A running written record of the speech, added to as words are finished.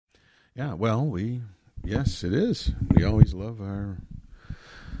Yeah, well, yes, it is. We always love our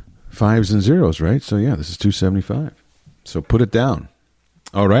 5s and 0s, right? So, yeah, this is 275. So put it down.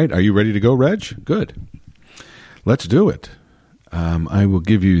 All right, are you ready to go, Reg? Good. Let's do it. I will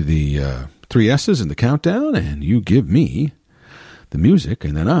give you the 3 S's in the countdown, and you give me the music,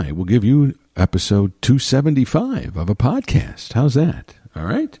 and then I will give you episode 275 of a podcast. How's that? All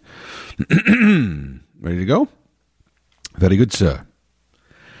right? Ready to go? Very good, sir.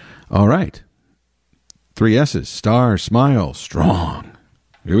 All right. 3 S's. Star, smile, strong.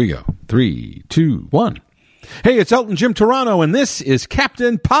 Here we go. 3, 2, 1. Hey, it's Elton Jim Toronto, and this is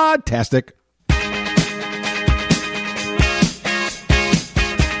Captain Podtastic.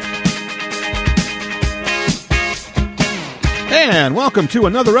 And welcome to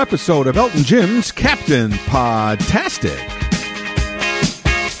another episode of Elton Jim's Captain Podtastic.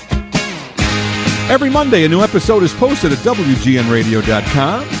 Every Monday, a new episode is posted at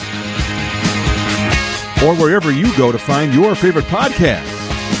WGNradio.com or wherever you go to find your favorite podcast.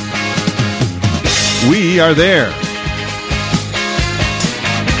 We are there.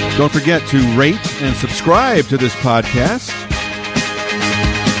 Don't forget to rate and subscribe to this podcast.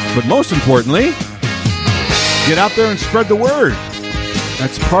 But most importantly, get out there and spread the word.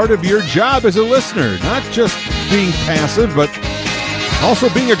 That's part of your job as a listener, not just being passive, but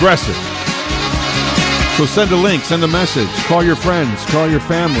also being aggressive. So send a link, send a message, call your friends, call your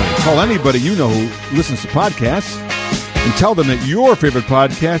family, call anybody you know who listens to podcasts, and tell them that your favorite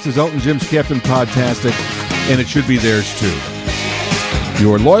podcast is Elton Jim's Captain Podtastic, and it should be theirs too.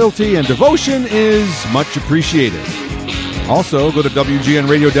 Your loyalty and devotion is much appreciated. Also, go to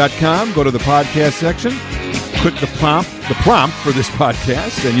WGNradio.com, go to the podcast section, click the prompt for this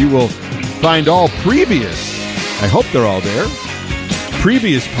podcast, and you will find all previous, I hope they're all there,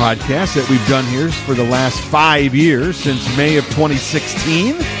 previous podcasts that we've done here for the last 5 years, since May of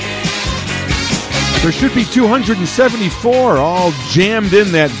 2016. There should be 274 all jammed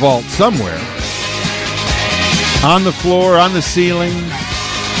in that vault somewhere. On the floor, on the ceiling,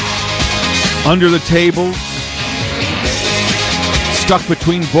 under the tables, stuck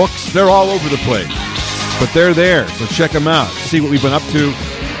between books. They're all over the place. But they're there, so check them out. See what we've been up to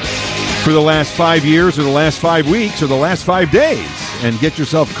for the last 5 years or the last 5 weeks or the last 5 days. And get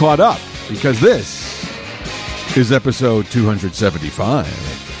yourself caught up, because this is episode 275.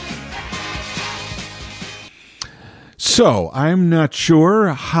 So, I'm not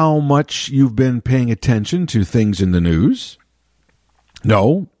sure how much you've been paying attention to things in the news.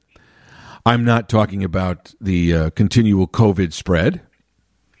 No, I'm not talking about the continual COVID spread.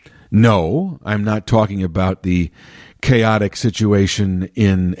 No, I'm not talking about the chaotic situation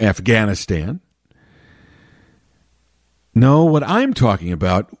in Afghanistan. No, what I'm talking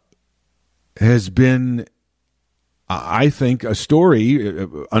about has been, I think, a story,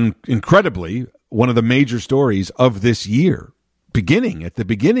 incredibly, one of the major stories of this year, at the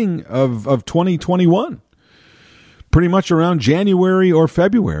beginning of 2021, pretty much around January or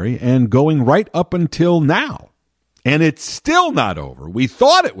February, and going right up until now. And it's still not over. We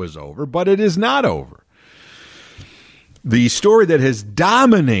thought it was over, but it is not over. The story that has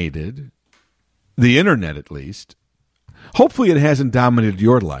dominated the internet, at least, hopefully it hasn't dominated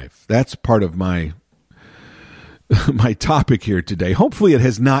your life. That's part of my topic here today. Hopefully it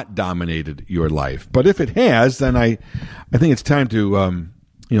has not dominated your life. But if it has, then I think it's time to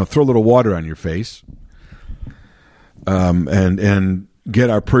throw a little water on your face and get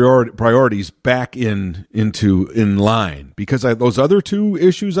our priorities back in line. Because those other 2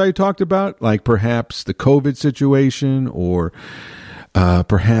 issues I talked about, like perhaps the COVID situation or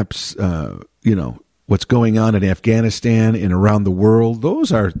perhaps what's going on in Afghanistan and around the world,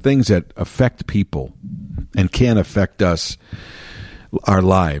 those are things that affect people and can affect us, our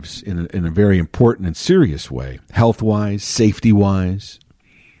lives, in a very important and serious way, health-wise, safety-wise,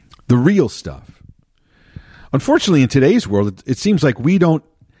 the real stuff. Unfortunately, in today's world, it seems like we don't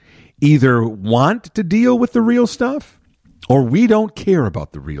either want to deal with the real stuff or we don't care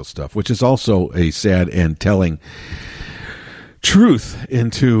about the real stuff, which is also a sad and telling truth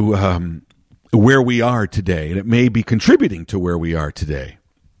into where we are today, and it may be contributing to where we are today,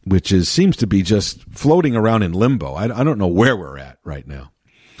 which seems to be just floating around in limbo. I don't know where we're at right now.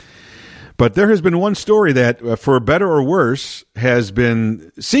 But there has been one story that, for better or worse,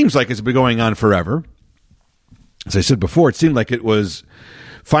 seems like it's been going on forever. As I said before, it seemed like it was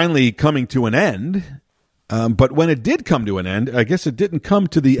finally coming to an end. But when it did come to an end, I guess it didn't come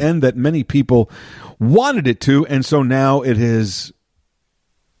to the end that many people wanted it to, and so now it has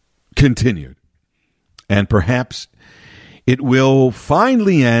continued. And perhaps it will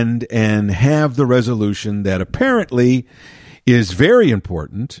finally end and have the resolution that apparently is very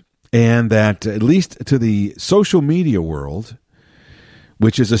important and that at least to the social media world,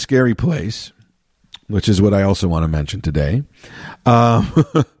 which is a scary place, which is what I also want to mention today,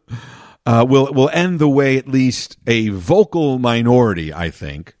 will end the way at least a vocal minority, I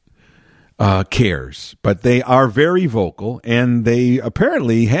think, cares. But they are very vocal, and they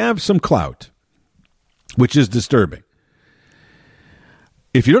apparently have some clout, which is disturbing.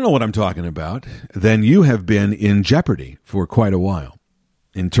 If you don't know what I'm talking about, then you have been in jeopardy for quite a while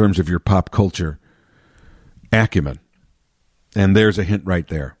in terms of your pop culture acumen. And there's a hint right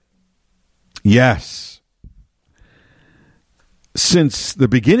there. Yes. Since the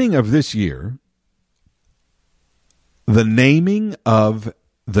beginning of this year, the naming of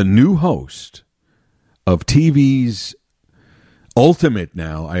the new host of TV's ultimate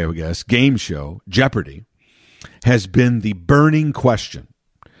now, I guess, game show, Jeopardy, has been the burning question.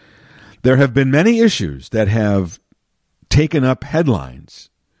 There have been many issues that have taken up headlines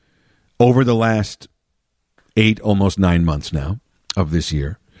over the last 8, almost 9 months now of this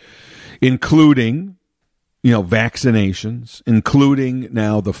year, including, vaccinations, including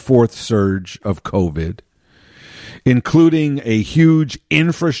now the fourth surge of COVID, including a huge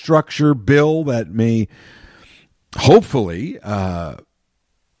infrastructure bill that may hopefully have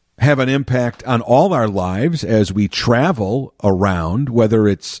an impact on all our lives as we travel around, whether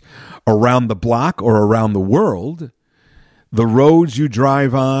it's around the block or around the world. The roads you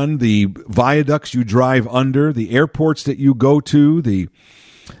drive on, the viaducts you drive under, the airports that you go to, the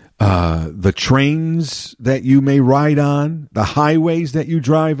trains that you may ride on, the highways that you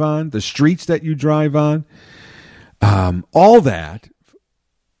drive on, the streets that you drive on, all that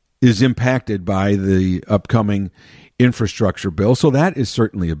is impacted by the upcoming infrastructure bill. So that is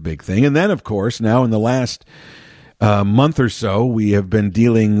certainly a big thing. And then, of course, now in the last month or so, we have been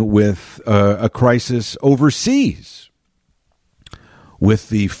dealing with a crisis overseas with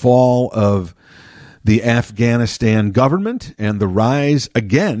the fall of the Afghanistan government and the rise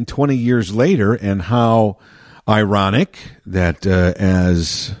again 20 years later, and how ironic that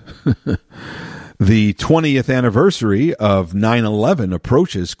as the 20th anniversary of 9/11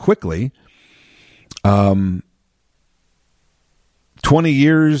 approaches quickly, 20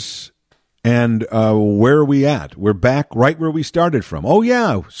 years, and where are we at? We're back right where we started from. Oh,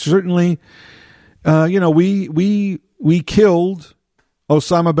 yeah, certainly, we killed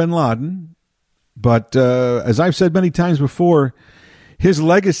Osama bin Laden, but as I've said many times before, his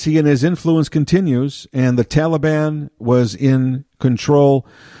legacy and his influence continues, and the Taliban was in control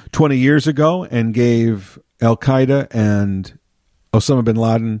 20 years ago and gave Al-Qaeda and Osama bin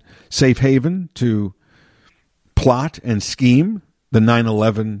Laden safe haven to plot and scheme the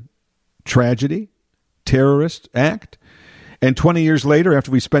 9/11 tragedy, terrorist act. And 20 years later,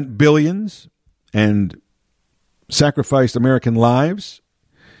 after we spent billions and sacrificed American lives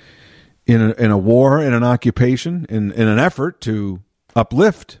in a war and an occupation, in an effort to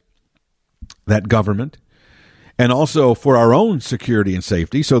uplift that government, and also for our own security and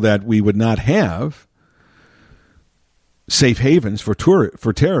safety, so that we would not have safe havens for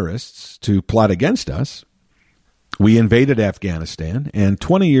terrorists to plot against us, we invaded Afghanistan, and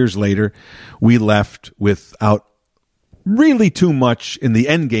 20 years later, we left without really too much in the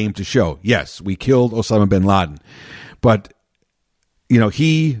end game to show. Yes, we killed Osama bin Laden, but,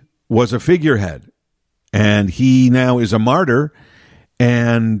 he was a figurehead, and he now is a martyr,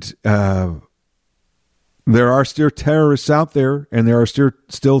 and there are still terrorists out there, and there are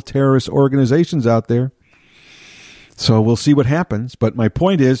still terrorist organizations out there. So we'll see what happens. But my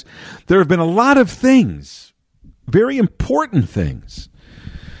point is, there have been a lot of things, very important things,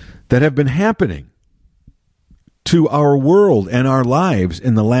 that have been happening to our world and our lives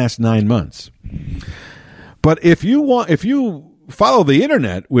in the last 9 months. But if you follow the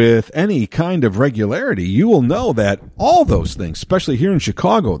internet with any kind of regularity, you will know that all those things, especially here in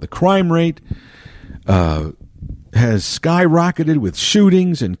Chicago, the crime rate has skyrocketed with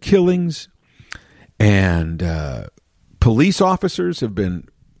shootings and killings, and police officers have been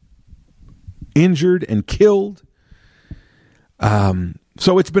injured and killed.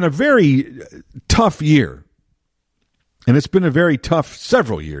 So it's been a very tough year, and it's been a very tough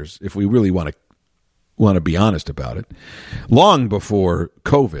several years, if we really want to be honest about it. Long before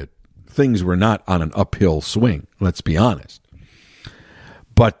COVID, things were not on an uphill swing, let's be honest.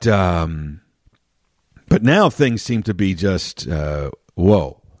 But now things seem to be just,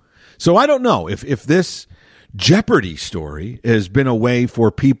 whoa. So I don't know if this Jeopardy story has been a way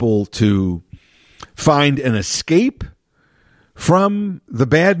for people to find an escape from the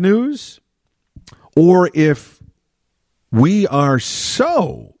bad news, or if we are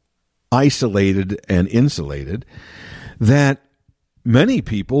so isolated and insulated that many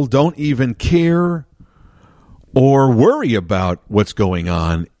people don't even care or worry about what's going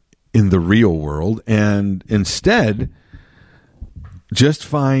on in the real world, and instead just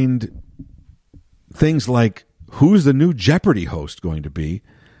find things like who's the new Jeopardy host going to be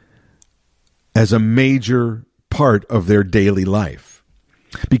as a major part of their daily life.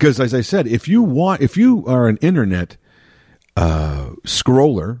 Because, as I said, if you are an internet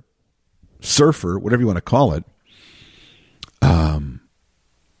scroller, surfer, whatever you want to call it,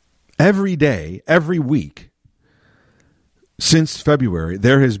 every day, every week, since February,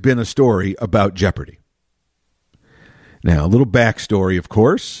 there has been a story about Jeopardy. Now, a little backstory, of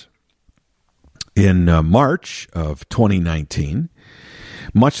course. In March of 2019,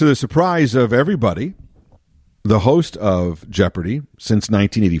 much to the surprise of everybody, the host of Jeopardy since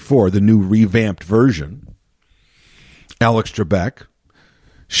 1984, the new revamped version, Alex Trebek,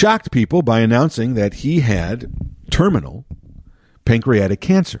 shocked people by announcing that he had terminal pancreatic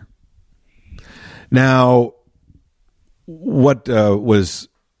cancer. Now, what was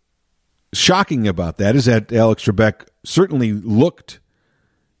shocking about that is that Alex Trebek certainly looked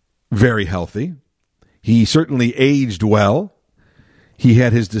very healthy. He certainly aged well. He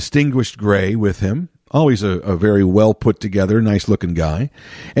had his distinguished gray with him, always a very well put together, nice looking guy,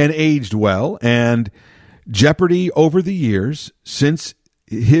 and aged well. And Jeopardy over the years, since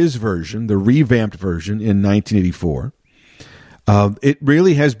his version, the revamped version in 1984, it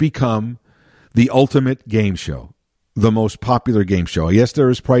really has become the ultimate game show, the most popular game show. Yes, there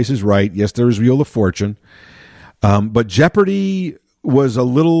is Price is Right. Yes, there is Wheel of Fortune. But Jeopardy was a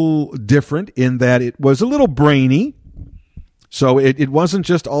little different in that it was a little brainy. So it wasn't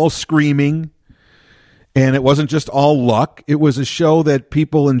just all screaming, and it wasn't just all luck. It was a show that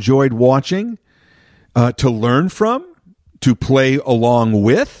people enjoyed watching, to learn from, to play along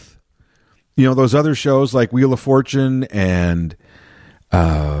with. You know, those other shows like Wheel of Fortune and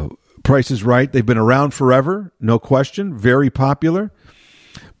Price is Right, they've been around forever, no question, very popular.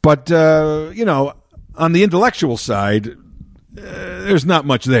 But, you know, on the intellectual side, there's not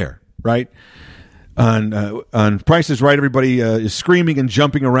much there, right? On Price is Right, everybody is screaming and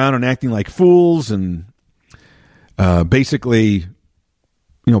jumping around and acting like fools and basically,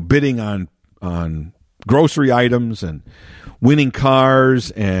 you know, bidding on grocery items and winning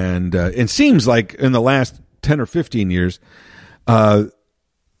cars. And it seems like in the last 10 or 15 years, the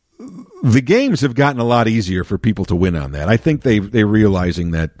games have gotten a lot easier for people to win on that. I think they're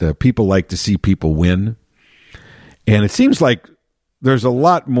realizing that people like to see people win. And it seems like there's a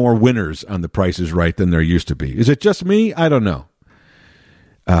lot more winners on The Price is Right than there used to be. Is it just me? I don't know.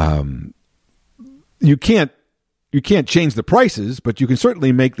 You can't change the prices, but you can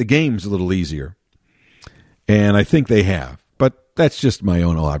certainly make the games a little easier. And I think they have. But that's just my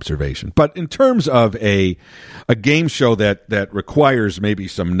own observation. But in terms of a game show that requires maybe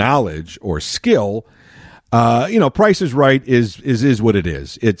some knowledge or skill, you know, Price is Right is what it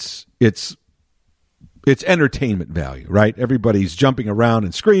is. It's entertainment value, right? Everybody's jumping around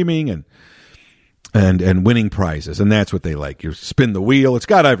and screaming and winning prizes, and that's what they like. You spin the wheel. It's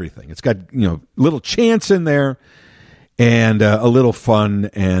got everything. It's got, you know, little chance in there and a little fun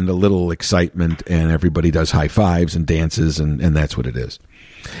and a little excitement, and everybody does high fives and dances, and that's what it is.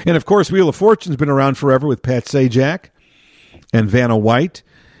 And, of course, Wheel of Fortune's been around forever with Pat Sajak and Vanna White,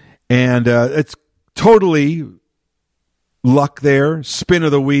 and it's totally luck there, spin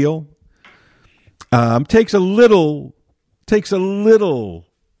of the wheel. Takes a little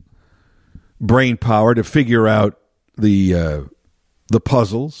brain power to figure out the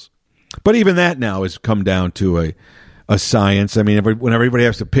puzzles, but even that now has come down to a science. I mean, when everybody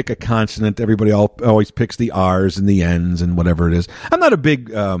has to pick a consonant, everybody always picks the R's and the N's and whatever it is. I'm not a big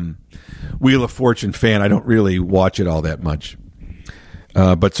Wheel of Fortune fan. I don't really watch it all that much,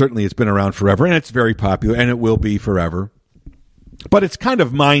 but certainly it's been around forever, and it's very popular, and it will be forever. But it's kind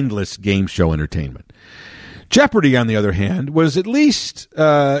of mindless game show entertainment. Jeopardy, on the other hand, was at least,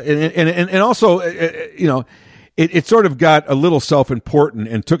 and also, you know, it sort of got a little self-important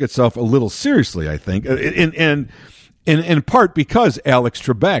and took itself a little seriously, I think, in part because Alex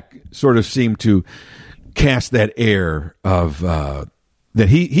Trebek sort of seemed to cast that air of that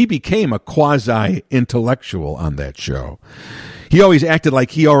he became a quasi-intellectual on that show. He always acted like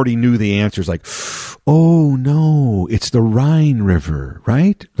he already knew the answers, like, oh, no, it's the Rhine River,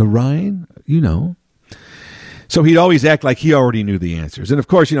 right? The Rhine, you know. So he'd always act like he already knew the answers. And, of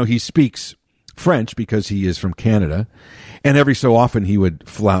course, you know, he speaks French because he is from Canada. And every so often he would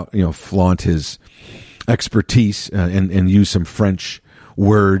flaunt his expertise and use some French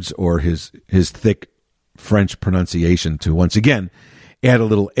words or his thick French pronunciation to, once again, add a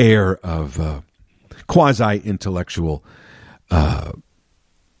little air of quasi-intellectual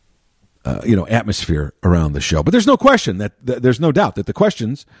atmosphere around the show. But there's no question that there's no doubt that the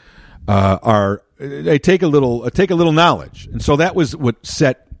questions they take a little knowledge, and so that was what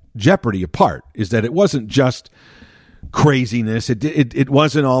set Jeopardy apart. Is that it wasn't just craziness. It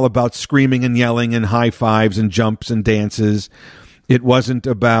wasn't all about screaming and yelling and high fives and jumps and dances. It wasn't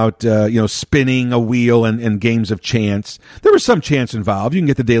about spinning a wheel and games of chance. There was some chance involved. You can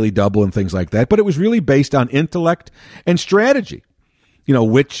get the daily double and things like that, but it was really based on intellect and strategy. How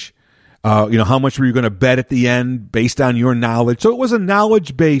much were you going to bet at the end based on your knowledge? So it was a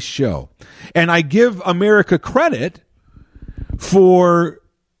knowledge-based show. And I give America credit for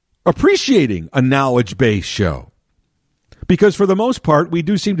appreciating a knowledge-based show. Because for the most part, we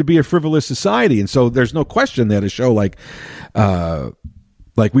do seem to be a frivolous society. And so there's no question that a show like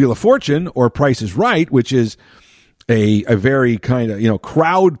Wheel of Fortune or Price is Right, which is a very kind of,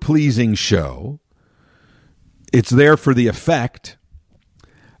 crowd-pleasing show, it's there for the effect,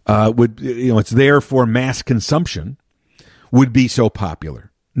 it's there for mass consumption, would be so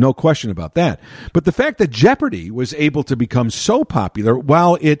popular. No question about that. But the fact that Jeopardy was able to become so popular,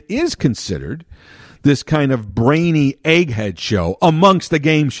 while it is considered this kind of brainy egghead show amongst the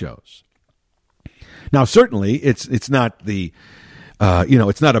game shows. Now, certainly, it's not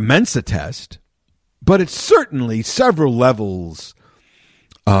it's not a Mensa test, but it's certainly several levels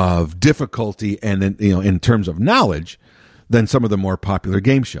of difficulty and in terms of knowledge than some of the more popular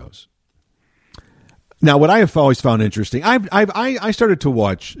game shows. Now, what I have always found interesting, I started to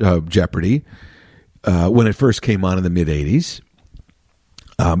watch Jeopardy when it first came on in the mid '80s.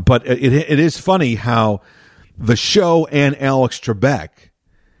 But it is funny how the show and Alex Trebek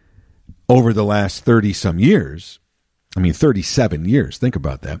over the last 30-some years, 37 years, think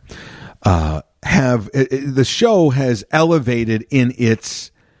about that, the show has elevated in its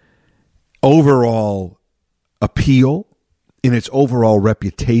overall appeal, in its overall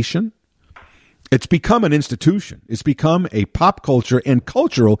reputation. It's become an institution. It's become a pop culture and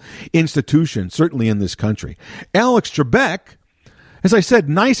cultural institution, certainly in this country. Alex Trebek, as I said,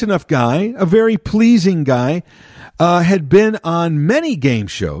 nice enough guy, a very pleasing guy, had been on many game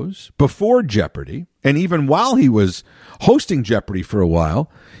shows before Jeopardy, and even while he was hosting Jeopardy for a while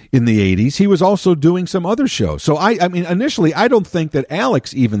in the 80s, he was also doing some other shows. So, initially, I don't think that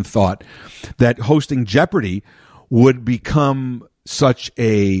Alex even thought that hosting Jeopardy would become such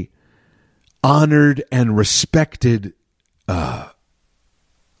a honored and respected part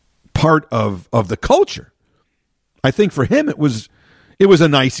of the culture. I think for him, it was a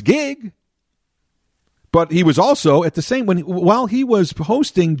nice gig, but he was also while he was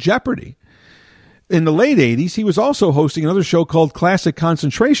hosting Jeopardy in the late 80s, he was also hosting another show called Classic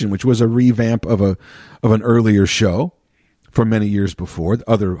Concentration, which was a revamp of an earlier show from many years before. The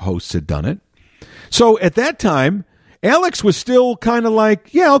other hosts had done it. So at that time, Alex was still kind of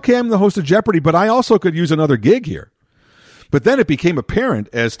like, yeah, okay, I'm the host of Jeopardy, but I also could use another gig here. But then it became apparent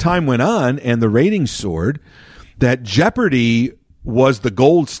as time went on and the ratings soared that Jeopardy was the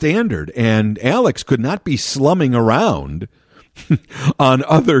gold standard, and Alex could not be slumming around on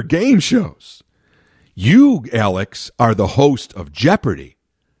other game shows. You, Alex, are the host of Jeopardy.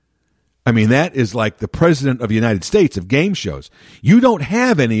 That is like the president of the United States of game shows. You don't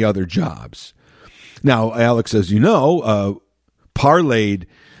have any other jobs. Now, Alex, as you know, parlayed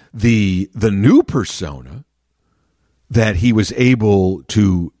the new persona that he was able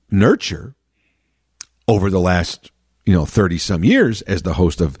to nurture over the last 30-some years as the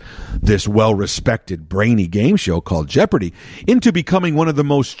host of this well-respected, brainy game show called Jeopardy into becoming one of the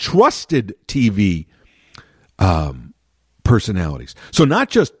most trusted TV personalities. So not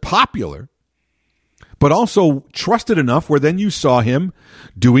just popular, but also trusted enough where then you saw him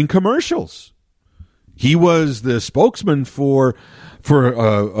doing commercials. He was the spokesman for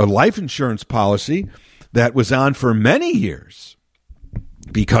a life insurance policy that was on for many years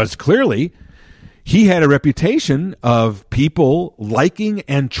because clearly he had a reputation of people liking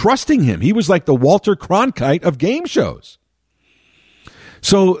and trusting him. He was like the Walter Cronkite of game shows.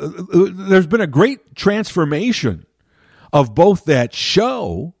 So there's been a great transformation of both that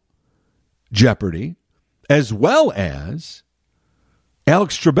show, Jeopardy, as well as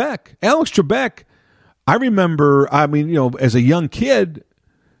Alex Trebek. Alex Trebek, I remember, as a young kid,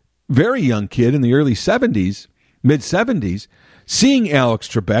 very young kid in the early 70s, mid-70s, seeing Alex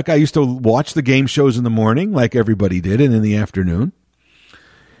Trebek. I used to watch the game shows in the morning like everybody did and in the afternoon.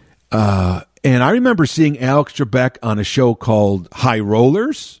 And I remember seeing Alex Trebek on a show called High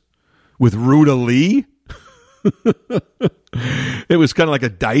Rollers with Ruta Lee. It was kind of like a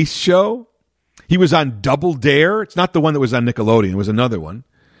dice show. He was on Double Dare. It's not the one that was on Nickelodeon. It was another one.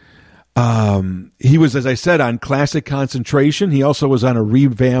 He was, as I said, on Classic Concentration. He also was on a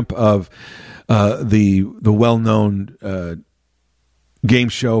revamp of the well-known game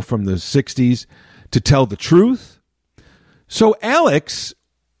show from the 60s, To Tell the Truth. So Alex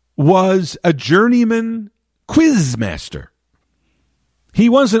was a journeyman quiz master. He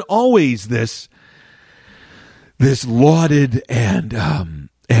wasn't always this lauded and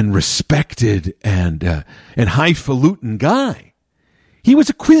respected and highfalutin guy. He was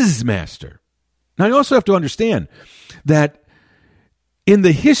a quiz master. Now, you also have to understand that in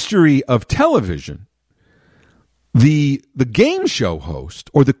the history of television, the game show host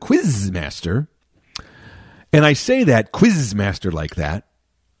or the quiz master, and I say that quiz master like that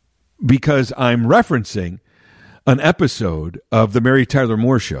because I'm referencing an episode of the Mary Tyler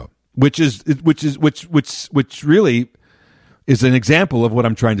Moore Show, which really is an example of what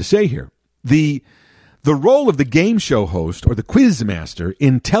I'm trying to say here. The role of the game show host or the quiz master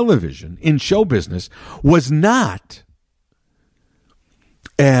in television, in show business, was not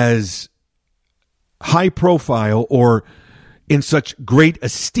as high profile or in such great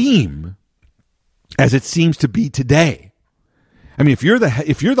esteem as it seems to be today. I mean, if you're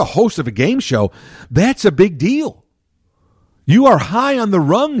the host of a game show, that's a big deal. You are high on the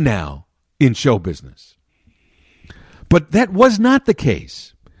rung now in show business. But that was not the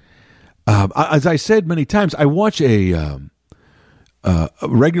case. As I said many times, I watch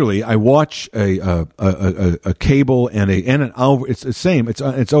regularly. I watch a cable and an over. It's the same.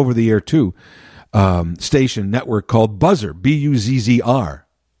 It's over the air too. Station network called Buzzr, Buzzr.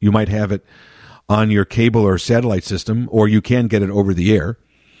 You might have it on your cable or satellite system, or you can get it over the air.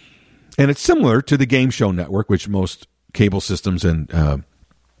 And it's similar to the Game Show Network, which most cable systems and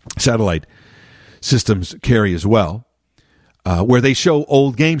satellite systems carry as well, where they show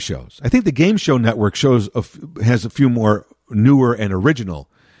old game shows. I think the Game Show Network has a few more newer and original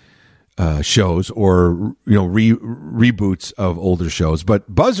shows, or reboots of older shows.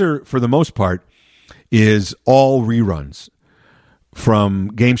 But Buzzr, for the most part, is all reruns from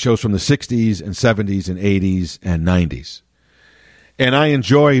game shows from the 60s and 70s and 80s and 90s. And I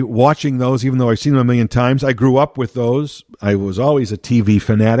enjoy watching those, even though I've seen them a million times. I grew up with those. I was always a TV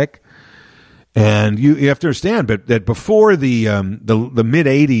fanatic. And you have to understand that before the mid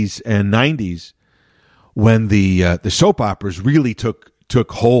 80s and 90s, when the soap operas really took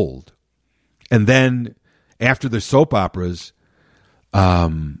hold, and then after the soap operas,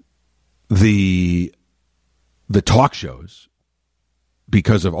 the talk shows,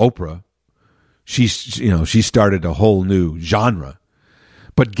 because of Oprah, she started a whole new genre.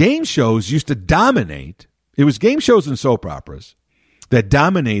 But game shows used to dominate. It was game shows and soap operas that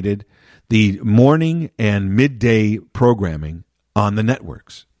dominated the morning and midday programming on the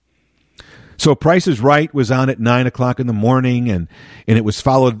networks. So Price is Right was on at 9 o'clock in the morning, and it was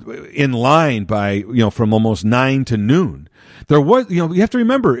followed in line by, from almost 9 to noon. There was, you have to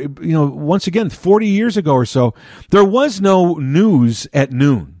remember, once again, 40 years ago or so, there was no news at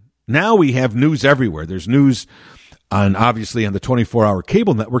noon. Now we have news everywhere. There's news obviously on the 24-hour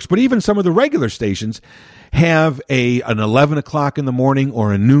cable networks, but even some of the regular stations have an 11 o'clock in the morning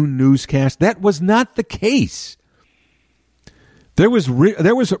or a noon newscast. That was not the case. There was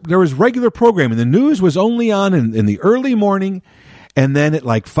regular programming. The news was only on in the early morning, and then at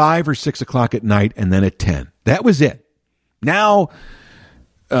like 5 or 6 o'clock at night, and then at 10. That was it. Now,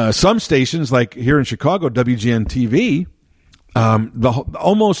 some stations, like here in Chicago, WGN-TV,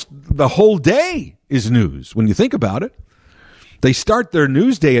 almost the whole day is news when you think about it. They start their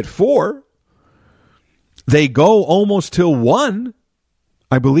news day at 4. They go almost till 1.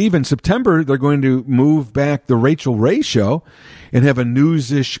 I believe in September they're going to move back the Rachel Ray Show and have a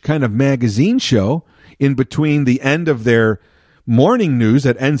news-ish kind of magazine show in between the end of their morning news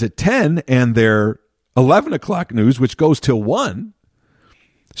that ends at 10 and their 11 o'clock news, which goes till 1.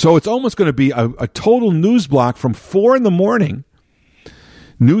 So it's almost going to be a total news block from 4 in the morning,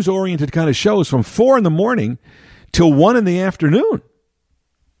 news-oriented kind of shows from 4 in the morning till 1 in the afternoon,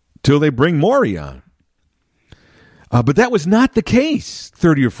 till they bring Maury on. But that was not the case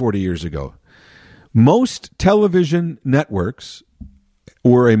 30 or 40 years ago. Most television networks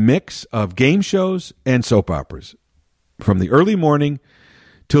were a mix of game shows and soap operas from the early morning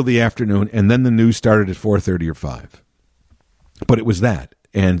till the afternoon, and then the news started at 4:30 or 5. But it was that.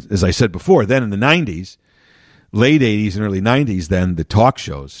 And as I said before, then in the 90s, late 80s and early 90s, then the talk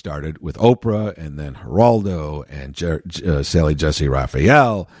shows started with Oprah and then Geraldo and Sally Jesse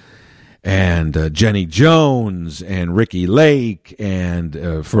Raphael and Jenny Jones and Ricky Lake.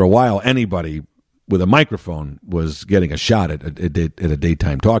 And for a while, anybody with a microphone was getting a shot at a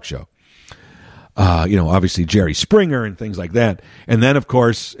daytime talk show. Obviously Jerry Springer and things like that. And then, of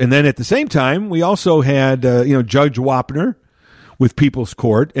course, at the same time, we also had, Judge Wapner with People's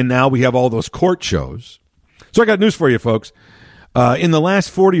Court, and now we have all those court shows. So I got news for you, folks. In the last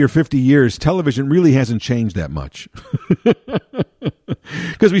 40 or 50 years, television really hasn't changed that much.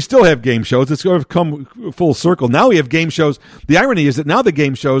 Because we still have game shows. It's sort of come full circle. Now we have game shows. The irony is that now the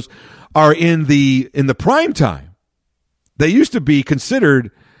game shows are in the prime time. They used to be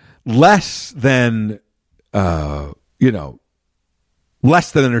considered less than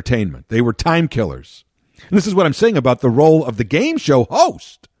entertainment. They were time killers. And this is what I'm saying about the role of the game show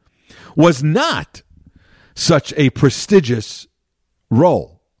host was not such a prestigious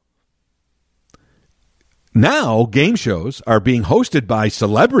role. Now, game shows are being hosted by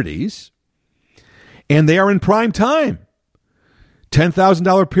celebrities, and they are in prime time.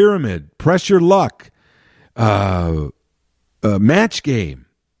 $10,000 Pyramid, Press Your Luck, Match Game.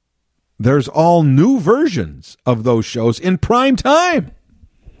 There's all new versions of those shows in prime time.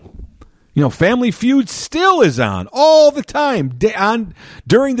 Family Feud still is on all the time,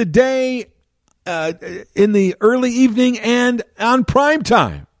 during the day, in the early evening, and on prime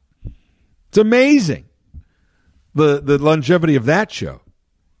time. It's amazing, the longevity of that show.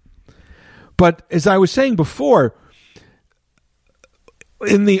 But as I was saying before,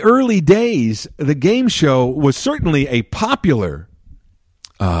 in the early days, the game show was certainly a popular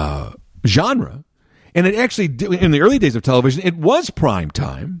genre. And it actually, in the early days of television, it was prime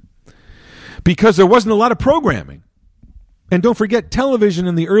time because there wasn't a lot of programming. And don't forget, television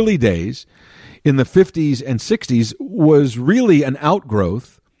in the early days, in the 50s and 60s, was really an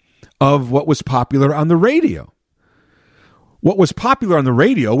outgrowth of what was popular on the radio. What was popular on the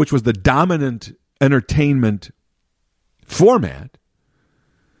radio, which was the dominant entertainment format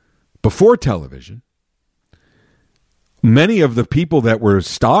before television, many of the people that were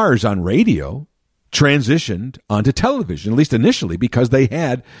stars on radio transitioned onto television, at least initially, because they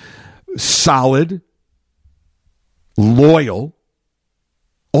had solid, loyal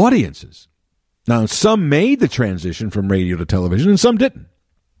audiences. Now, some made the transition from radio to television, and some didn't.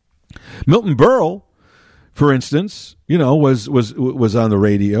 Milton Berle, for instance, was on the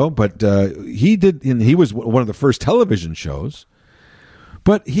radio, but he was one of the first television shows.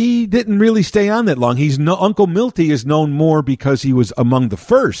 But he didn't really stay on that long. Uncle Milty is known more because he was among the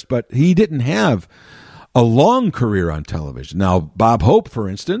first, but he didn't have a long career on television. Now, Bob Hope, for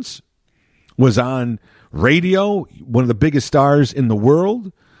instance, was on radio, one of the biggest stars in the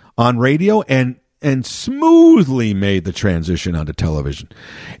world on radio, and smoothly made the transition onto television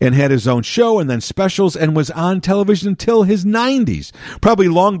and had his own show and then specials and was on television until his 90s, probably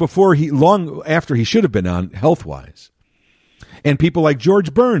long after he should have been on health-wise. And people like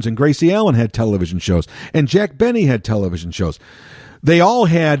George Burns and Gracie Allen had television shows, and Jack Benny had television shows. They all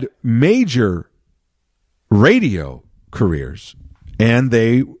had major radio careers, and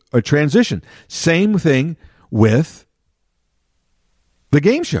they transitioned. Same thing with the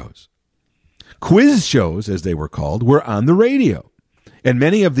game shows. Quiz shows, as they were called, were on the radio. And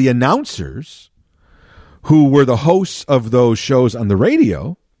many of the announcers who were the hosts of those shows on the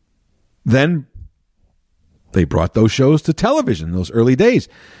radio, then they brought those shows to television in those early days.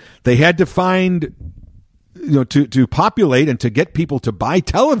 They had to find, to populate and to get people to buy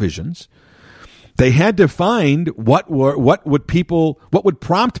televisions, they had to find what would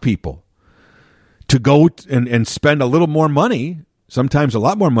prompt people to go and spend a little more money, sometimes a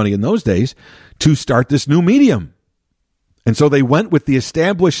lot more money in those days, to start this new medium. And so they went with the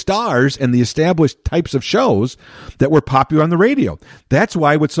established stars and the established types of shows that were popular on the radio. That's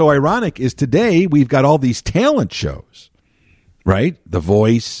why what's so ironic is today we've got all these talent shows, right? The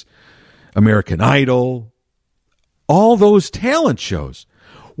Voice, American Idol, all those talent shows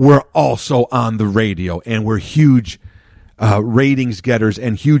were also on the radio and were huge ratings getters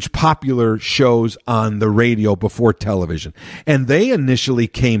and huge popular shows on the radio before television. And they initially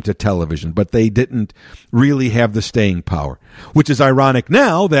came to television, but they didn't really have the staying power, which is ironic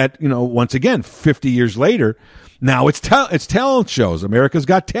now that, once again, 50 years later, now it's talent shows. America's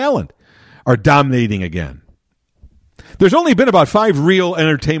Got Talent are dominating again. There's only been about 5 real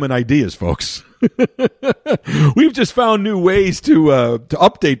entertainment ideas, folks. We've just found new ways to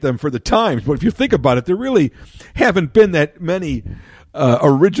update them for the times. But if you think about it, there really haven't been that many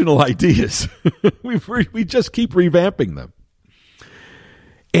original ideas. We just keep revamping them.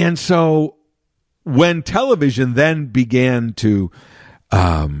 And so when television then began to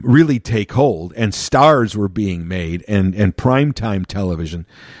really take hold and stars were being made and primetime television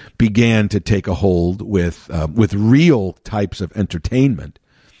began to take a hold with real types of entertainment,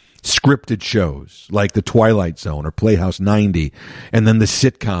 scripted shows like The Twilight Zone or Playhouse 90, and then the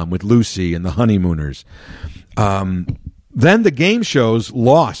sitcom with Lucy and the Honeymooners. Then the game shows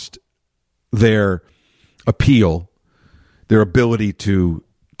lost their appeal, their ability to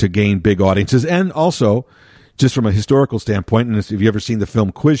gain big audiences, and also, just from a historical standpoint, and if you've ever seen the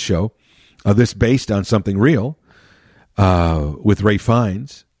film Quiz Show, this based on something real with Ray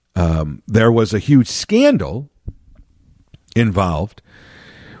Fiennes, there was a huge scandal involved,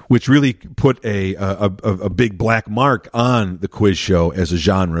 which really put a big black mark on the quiz show as a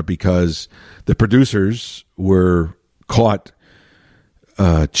genre, because the producers were caught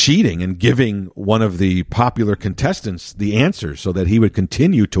cheating and giving one of the popular contestants the answers so that he would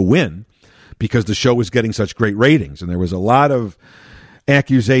continue to win, because the show was getting such great ratings. And there was a lot of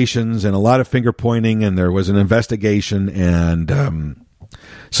accusations and a lot of finger pointing, and there was an investigation, and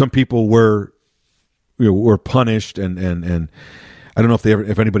some people were punished, and I don't know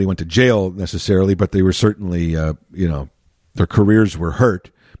if anybody went to jail necessarily, but they were certainly their careers were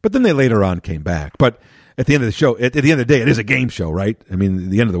hurt. But then they later on came back. But at the end of the show, at the end of the day, it is a game show, right? I mean,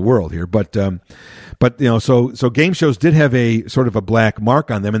 the end of the world here. But so game shows did have a sort of a black mark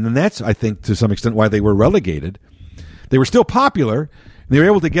on them, and then that's, I think, to some extent why they were relegated. They were still popular, and they were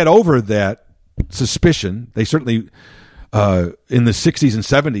able to get over that suspicion. They certainly, in the 60s and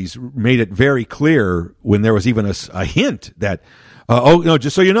 70s, made it very clear when there was even a hint that,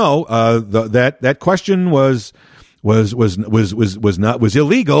 just so you know, that question was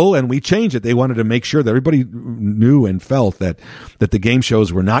illegal, and we changed it. They wanted to make sure that everybody knew and felt that the game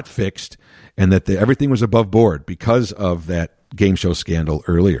shows were not fixed, and that everything was above board because of that game show scandal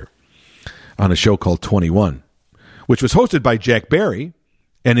earlier on a show called 21, which was hosted by Jack Barry.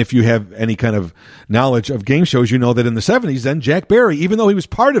 And if you have any kind of knowledge of game shows, you know that in the 70s, then Jack Barry, even though he was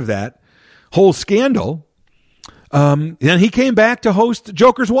part of that whole scandal, then he came back to host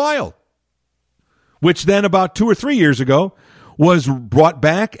Joker's Wild, which then about 2 or 3 years ago was brought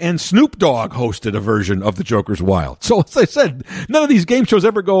back, and Snoop Dogg hosted a version of the Joker's Wild. So as I said, none of these game shows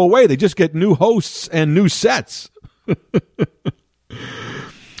ever go away. They just get new hosts and new sets.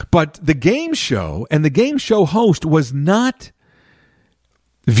 But the game show and the game show host was not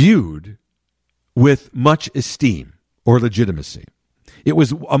viewed with much esteem or legitimacy. It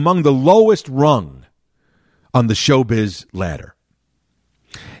was among the lowest rung on the showbiz ladder.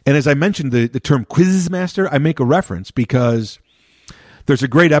 And as I mentioned the term Quizmaster, I make a reference because there's a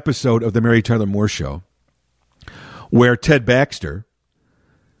great episode of the Mary Tyler Moore Show where Ted Baxter,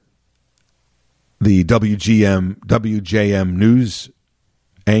 the WJM news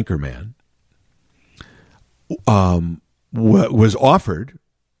anchorman, was offered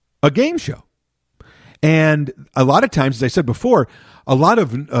a game show. And a lot of times, as I said before, a lot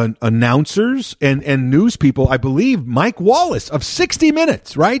of announcers and news people, I believe Mike Wallace of 60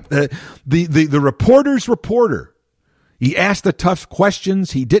 Minutes, right? The reporter's reporter. He asked the tough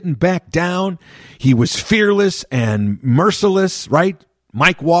questions. He didn't back down. He was fearless and merciless, right?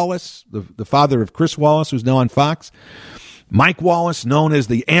 Mike Wallace, the father of Chris Wallace, who's now on Fox. Mike Wallace, known as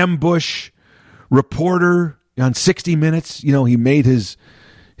the ambush reporter on 60 Minutes. You know, he made his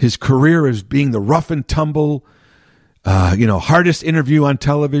career as being the rough and tumble, hardest interview on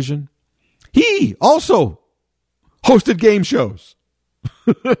television. He also hosted game shows.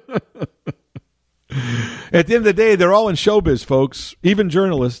 At the end of the day, they're all in showbiz, folks, even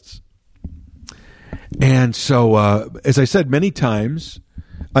journalists. And so, as I said many times,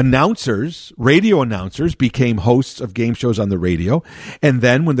 radio announcers became hosts of game shows on the radio. And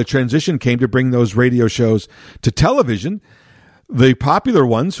then when the transition came to bring those radio shows to television, the popular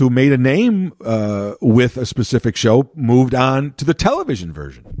ones who made a name with a specific show moved on to the television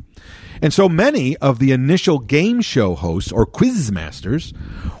version. And so many of the initial game show hosts or quizmasters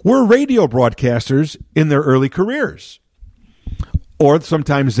were radio broadcasters in their early careers. Or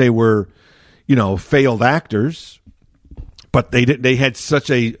sometimes they were, failed actors, but they had such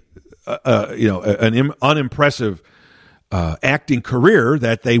an unimpressive acting career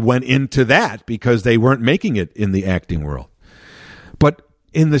that they went into that because they weren't making it in the acting world. But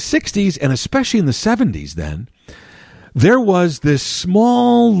in the 60s and especially in the 70s then, there was this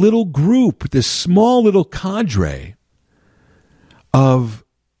small little group, this small little cadre of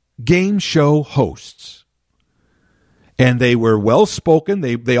game show hosts. And they were well-spoken.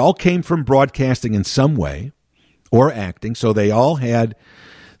 They all came from broadcasting in some way or acting, so they all had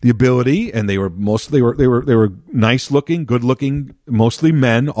the ability, and they were nice-looking, good-looking, mostly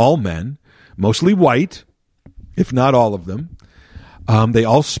men, all men, mostly white, if not all of them. They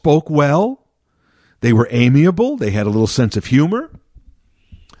all spoke well. They were amiable. They had a little sense of humor.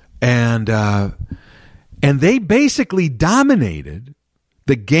 And they basically dominated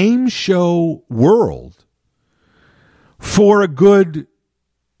the game show world for a good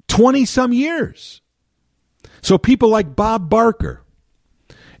 20-some years. So people like Bob Barker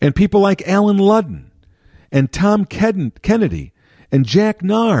and people like Alan Ludden and Tom Kennedy and Jack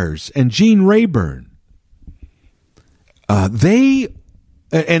Nars and Gene Rayburn, and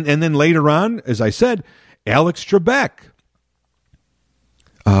then later on, as I said, Alex Trebek,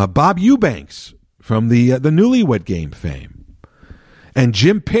 Bob Eubanks from the Newlywed Game fame, and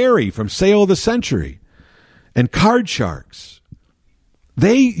Jim Perry from Sale of the Century, and Card Sharks.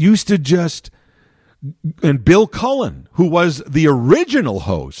 They used to just, and Bill Cullen, who was the original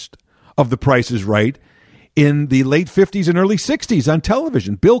host of The Price is Right in the late 50s and early 60s on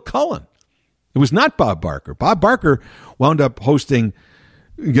television, Bill Cullen. It was not Bob Barker. Bob Barker wound up getting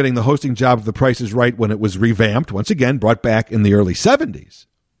the hosting job of The Price is Right when it was revamped, once again, brought back in the early 70s.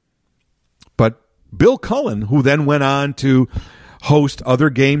 But Bill Cullen, who then went on to host other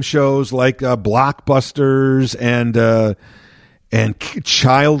game shows like Blockbusters and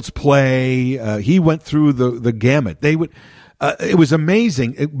Child's Play, he went through the gamut. It was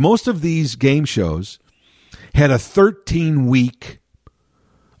amazing. Most of these game shows had a 13-week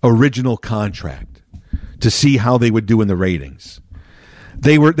original contract to see how they would do in the ratings.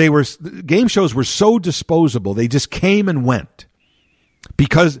 Game shows were so disposable, they just came and went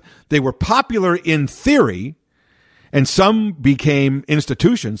because they were popular in theory, and some became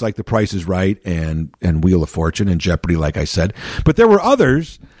institutions like The Price is Right and Wheel of Fortune and Jeopardy, like I said. But there were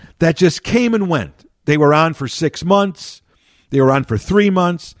others that just came and went. They were on for 6 months. They were on for 3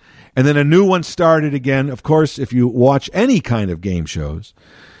 months. And then a new one started again. Of course, if you watch any kind of game shows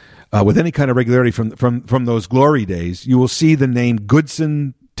with any kind of regularity from those glory days, you will see the name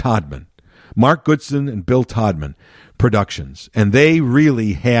Goodson Todman, Mark Goodson and Bill Todman Productions. And they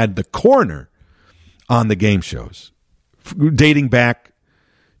really had the corner on the game shows, dating back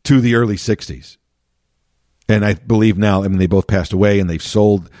to the early 60s. And I believe now, they both passed away and they've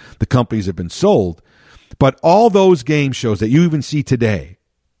sold, the companies have been sold. But all those game shows that you even see today,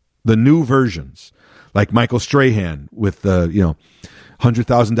 the new versions, like Michael Strahan with the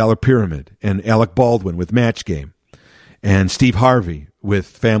 $100,000 Pyramid, and Alec Baldwin with Match Game, and Steve Harvey with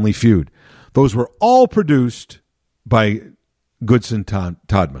Family Feud, those were all produced by Goodson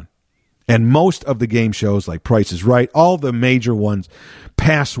Todman. And most of the game shows like Price is Right, all the major ones,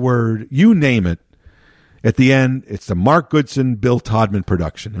 Password, you name it, at the end, it's the Mark Goodson, Bill Todman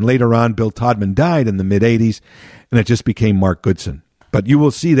production. And later on, Bill Todman died in the mid-'80s, and it just became Mark Goodson. But you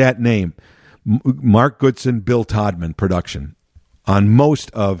will see that name, Mark Goodson, Bill Todman production, on most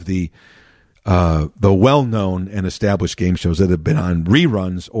of the well-known and established game shows that have been on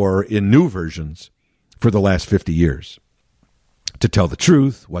reruns or in new versions for the last 50 years. To Tell the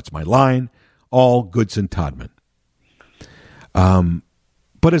Truth, What's My Line, all Goodson Todman.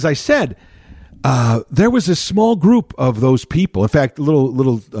 But as I said, there was a small group of those people. In fact, a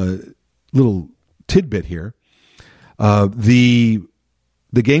little tidbit here. The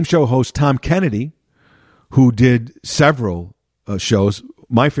game show host Tom Kennedy, who did several shows.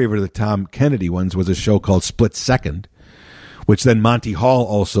 My favorite of the Tom Kennedy ones was a show called Split Second, which then Monty Hall,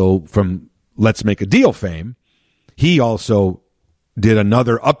 also from Let's Make a Deal fame, he also did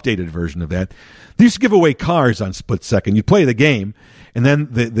another updated version of that. They used to give away cars on Split Second. You play the game, and then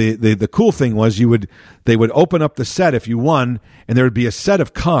the cool thing was they would open up the set if you won, and there would be a set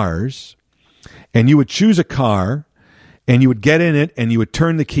of cars, and you would choose a car, and you would get in it, and you would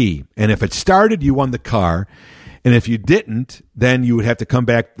turn the key. And if it started, you won the car. And if you didn't, then you would have to come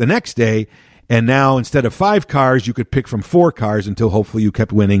back the next day. And now, instead of 5 cars, you could pick from 4 cars until hopefully you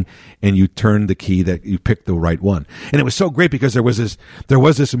kept winning and you turned the key that you picked the right one. And it was so great because there was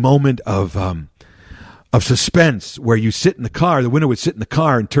this moment of suspense where you sit in the car, the winner would sit in the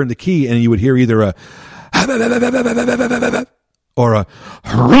car and turn the key, and you would hear either a or a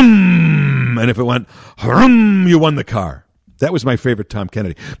hrum, and if it went hrum, you won the car. That was my favorite Tom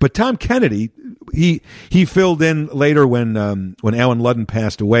Kennedy. But Tom Kennedy, he filled in later when Alan Ludden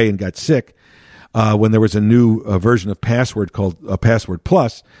passed away and got sick. When there was a new version of Password called Password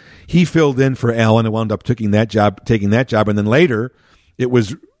Plus, he filled in for Alan and wound up taking that job. And then later, it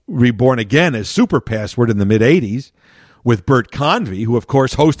was reborn again as Super Password in the mid-'80s with Bert Convy, who, of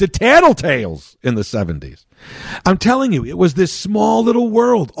course, hosted Tattletales in the 70s. I'm telling you, it was this small little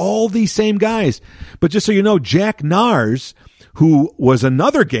world, all these same guys. But just so you know, Jack Nars, who was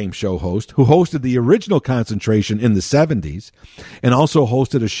another game show host, who hosted the original Concentration in the 70s, and also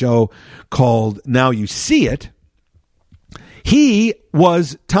hosted a show called Now You See It, he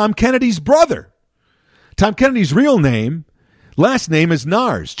was Tom Kennedy's brother. Tom Kennedy's real name, Last name is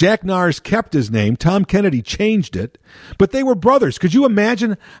Nars. Jack Nars kept his name. Tom Kennedy changed it. But they were brothers. Could you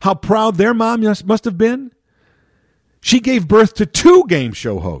imagine how proud their mom must have been? She gave birth to 2 game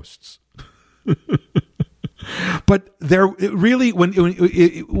show hosts. But there really,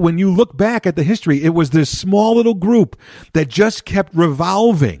 when you look back at the history, it was this small little group that just kept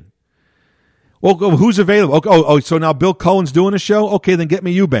revolving. Well, who's available? Oh, so now Bill Cullen's doing a show? Okay, then get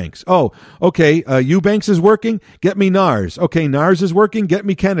me Eubanks. Oh, okay, Eubanks is working? Get me Nars. Okay, Nars is working? Get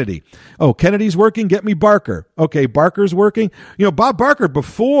me Kennedy. Oh, Kennedy's working? Get me Barker. Okay, Barker's working? You know, Bob Barker,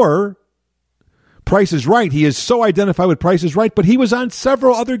 before Price is Right, he is so identified with Price is Right, but he was on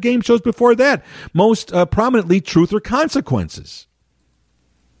several other game shows before that, most prominently Truth or Consequences.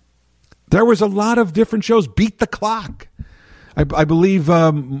 There was a lot of different shows. Beat the Clock. I believe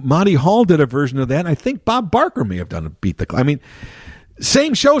Monty Hall did a version of that, and I think Bob Barker may have done a Beat the Clock. I mean,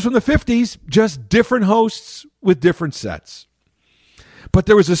 same shows from the 50s, just different hosts with different sets. But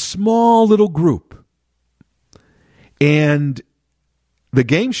there was a small little group, and the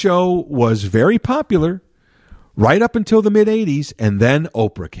game show was very popular right up until the mid-'80s, and then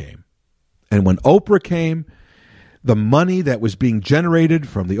Oprah came. And when Oprah came, the money that was being generated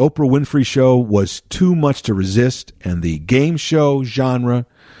from the Oprah Winfrey Show was too much to resist, and the game show genre,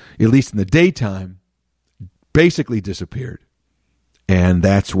 at least in the daytime, basically disappeared. And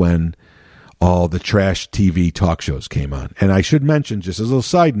that's when all the trash TV talk shows came on. And I should mention, just as a little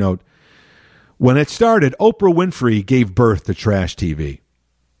side note, when it started, Oprah Winfrey gave birth to trash TV.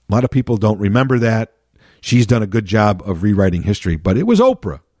 A lot of people don't remember that. She's done a good job of rewriting history, but it was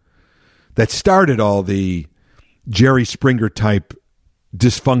Oprah that started all the Jerry Springer type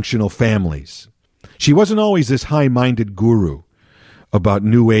dysfunctional families. She wasn't always this high-minded guru about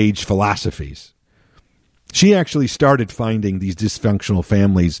new age philosophies. She actually started finding these dysfunctional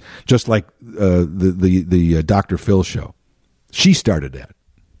families, just like the Dr. Phil show. She started that.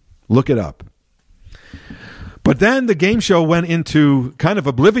 Look it up. But then the game show went into kind of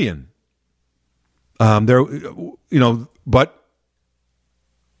oblivion. But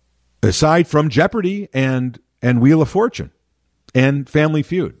aside from Jeopardy and Wheel of Fortune and Family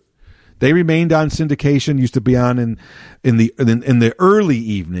Feud, they remained on syndication. Used to be on in the early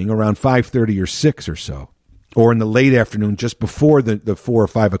evening around 5:30 or 6 or so, or in the late afternoon just before the 4 or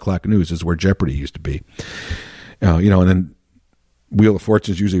 5 o'clock news is where Jeopardy used to be. And then Wheel of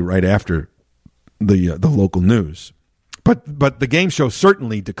Fortune is usually right after the local news. But the game show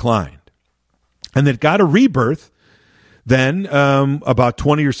certainly declined, and it got a rebirth then about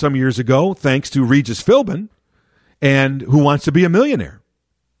 20 or some years ago, thanks to Regis Philbin and Who Wants to Be a Millionaire.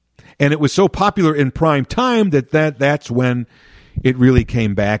 And it was so popular in prime time that's when it really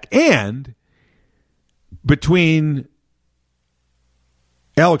came back. And between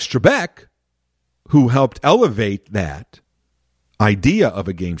Alex Trebek, who helped elevate that idea of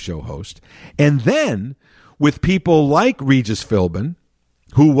a game show host, and then with people like Regis Philbin,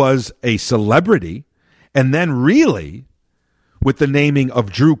 who was a celebrity, and then really with the naming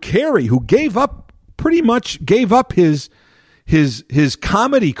of Drew Carey, who gave up his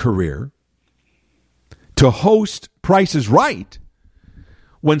comedy career to host Price is Right.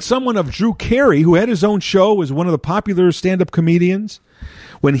 When someone of Drew Carey, who had his own show, was one of the popular stand-up comedians,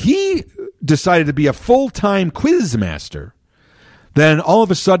 when he decided to be a full-time quiz master, then all of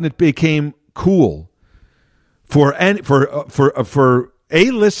a sudden it became cool for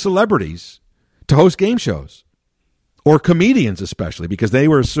A-list celebrities to host game shows, or comedians especially, because they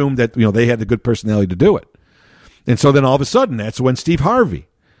were assumed that they had the good personality to do it. And so then all of a sudden, that's when Steve Harvey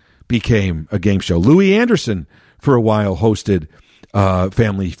became a game show. Louis Anderson for a while hosted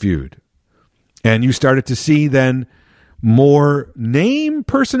Family Feud, and you started to see then more name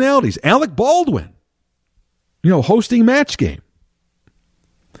personalities. Alec Baldwin, hosting Match Game.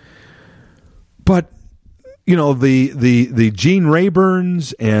 But the Gene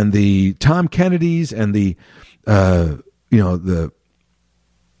Rayburns and the Tom Kennedys and the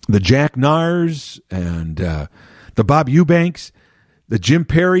Jack Nars and the Bob Eubanks, the Jim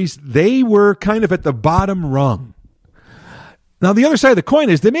Perrys, they were kind of at the bottom rung. Now, the other side of the coin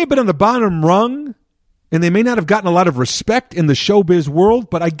is they may have been on the bottom rung and they may not have gotten a lot of respect in the showbiz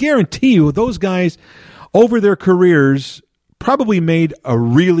world, but I guarantee you those guys over their careers probably made a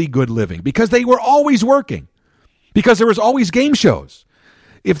really good living because they were always working, because there was always game shows.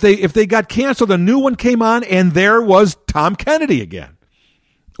 If they got canceled, a new one came on, and there was Tom Kennedy again,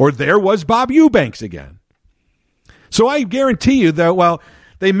 or there was Bob Eubanks again. So I guarantee you that while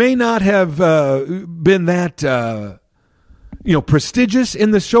they may not have been that prestigious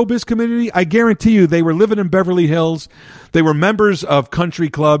in the showbiz community, I guarantee you they were living in Beverly Hills, they were members of country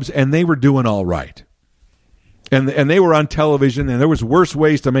clubs, and they were doing all right. And they were on television, and there was worse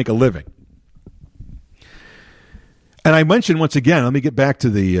ways to make a living. And I mentioned once again, let me get back to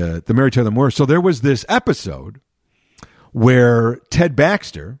the Mary Tyler Moore. So there was this episode where Ted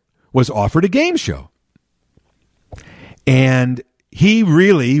Baxter was offered a game show. And he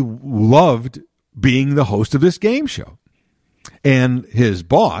really loved being the host of this game show. And his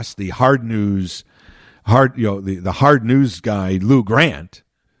boss, the hard news guy, Lou Grant,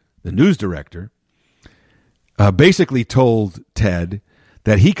 the news director, basically told Ted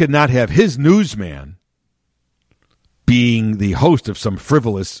that he could not have his newsman being the host of some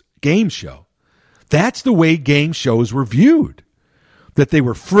frivolous game show. That's the way game shows were viewed, that they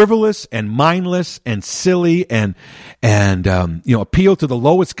were frivolous and mindless and silly and appeal to the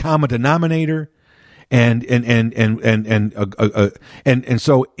lowest common denominator. And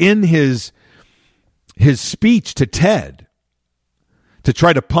so in his speech to Ted, to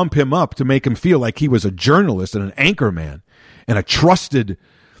try to pump him up, to make him feel like he was a journalist and an anchor man and a trusted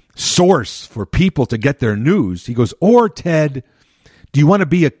source for people to get their news, he goes, or Ted, do you want to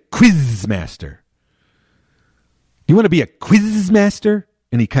be a quiz master? You want to be a quiz master?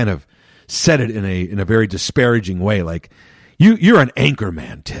 And he kind of said it in a very disparaging way, like, you're an anchor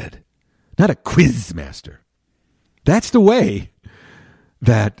man, Ted, not a quiz master. That's the way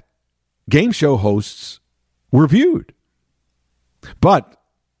that game show hosts were viewed. But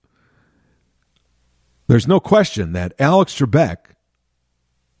there's no question that Alex Trebek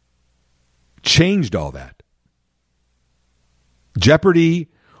changed all that.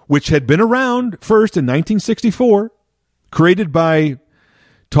 Jeopardy, which had been around first in 1964, created by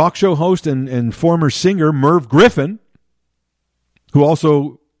talk show host and former singer Merv Griffin, who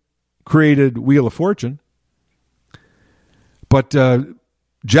also created Wheel of Fortune. But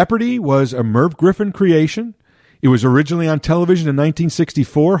Jeopardy was a Merv Griffin creation. It was originally on television in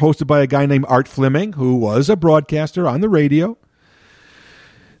 1964, hosted by a guy named Art Fleming, who was a broadcaster on the radio.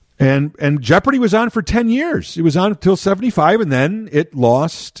 And Jeopardy was on for 10 years. It was on until 75, and then it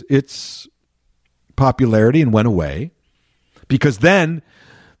lost its popularity and went away. Because then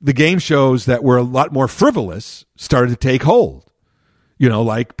the game shows that were a lot more frivolous started to take hold. You know,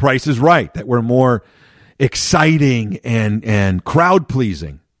 like Price is Right, that were more exciting and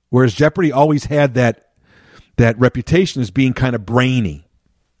crowd-pleasing. Whereas Jeopardy always had that reputation as being kind of brainy,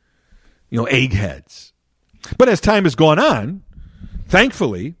 eggheads. But as time has gone on,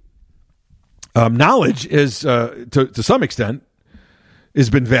 thankfully, knowledge is, to some extent, has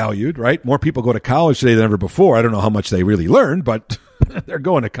been valued, right? More people go to college today than ever before. I don't know how much they really learn, but they're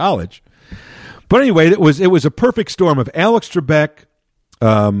going to college. But anyway, it was a perfect storm of Alex Trebek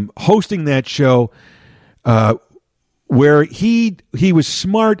hosting that show, where he was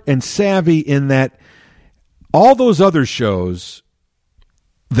smart and savvy in that all those other shows,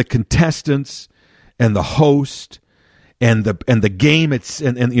 the contestants and the host and the game, and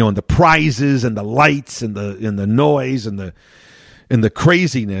the prizes and the lights and the noise and the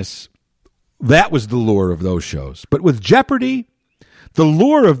craziness, that was the lure of those shows. But with Jeopardy, the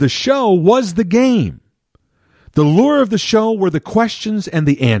lure of the show was the game. The lure of the show were the questions and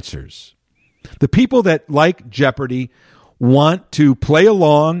the answers. The people that like Jeopardy want to play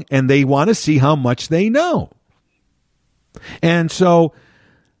along, and they want to see how much they know. And so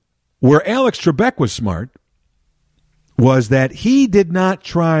where Alex Trebek was smart was that he did not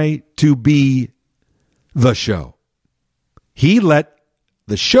try to be the show. He let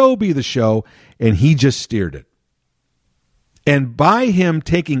the show be the show, and he just steered it. And by him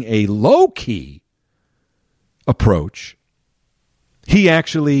taking a low-key approach, he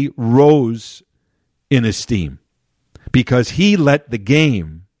actually rose in esteem because he let the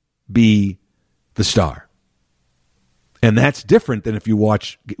game be the star. And that's different than if you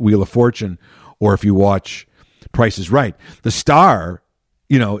watch Wheel of Fortune or if you watch Price is Right. The star,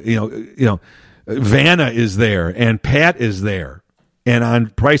 Vanna is there and Pat is there. And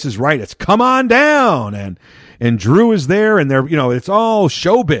on Price is Right, it's come on down, and Drew is there, and they're, it's all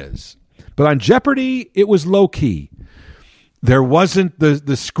showbiz. But on Jeopardy, it was low key. There wasn't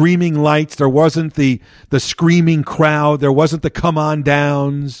the screaming lights, there wasn't the screaming crowd, there wasn't the come on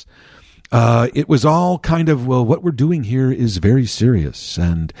downs. It was all kind of, well, what we're doing here is very serious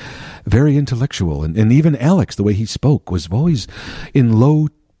and very intellectual. And even Alex, the way he spoke, was always in low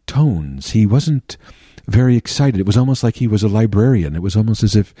tones. He wasn't very excited. It was almost like he was a librarian. It was almost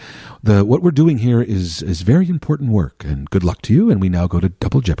as if what we're doing here is very important work, and good luck to you, and we now go to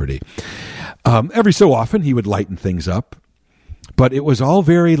Double Jeopardy. Every so often, he would lighten things up, but it was all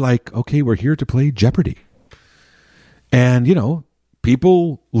very like, okay, we're here to play Jeopardy. And,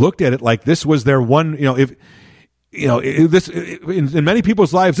 people looked at it like this was their one, in many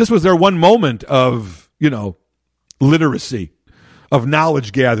people's lives, this was their one moment of, literacy, of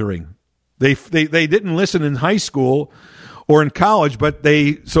knowledge gathering. They didn't listen in high school or in college, but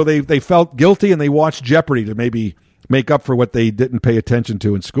they felt guilty and they watched Jeopardy to maybe make up for what they didn't pay attention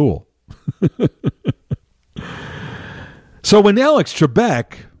to in school. So when Alex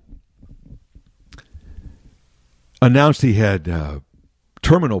Trebek announced he had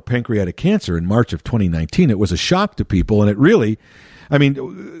terminal pancreatic cancer in March of 2019, it was a shock to people. And it really, I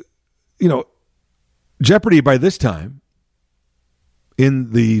mean, Jeopardy by this time,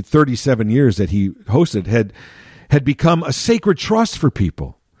 in the 37 years that he hosted, had become a sacred trust for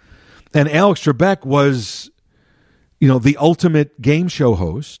people. And Alex Trebek was, the ultimate game show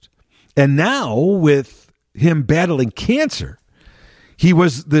host. And now with him battling cancer, he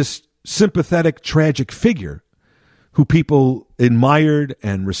was this sympathetic, tragic figure who people admired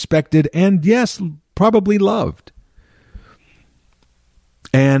and respected and, yes, probably loved.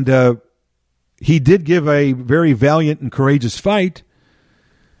 And he did give a very valiant and courageous fight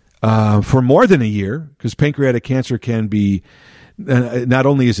for more than a year, because pancreatic cancer can be, not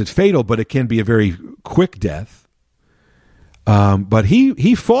only is it fatal, but it can be a very quick death. But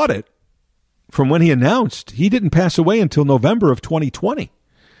he fought it. From when he announced, he didn't pass away until November of 2020.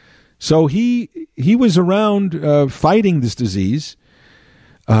 So he was around fighting this disease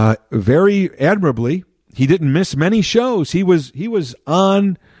very admirably. He didn't miss many shows. He was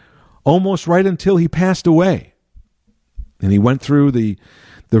on almost right until he passed away. And he went through the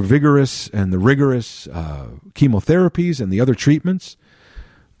vigorous and the rigorous chemotherapies and the other treatments.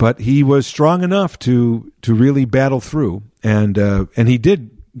 But he was strong enough to really battle through. And he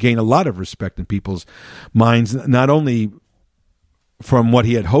did gain a lot of respect in people's minds, not only from what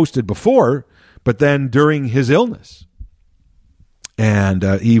he had hosted before, but then during his illness. And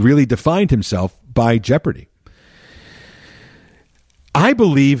he really defined himself by Jeopardy. I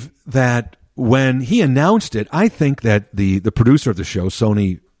believe that when he announced it, I think that the producer of the show,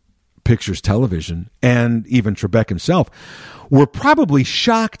 Sony Pictures Television, and even Trebek himself, were probably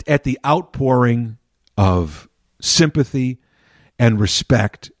shocked at the outpouring of sympathy and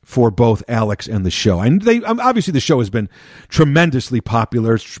respect for both Alex and the show. And obviously the show has been tremendously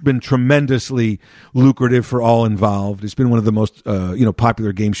popular. It's been tremendously lucrative for all involved. It's been one of the most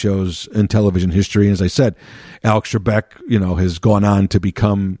popular game shows in television history. And as I said, Alex Trebek, has gone on to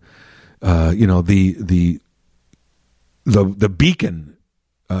become the beacon,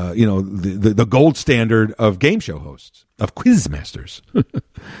 the gold standard of game show hosts, of quiz masters.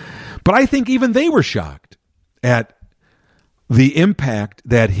 But I think even they were shocked at the impact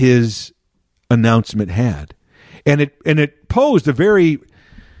that his announcement had. And it posed a very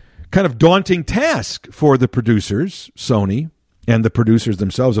kind of daunting task for the producers, Sony, and the producers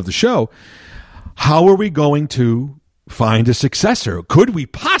themselves of the show. How are we going to find a successor? Could we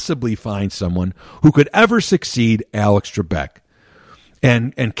possibly find someone who could ever succeed Alex Trebek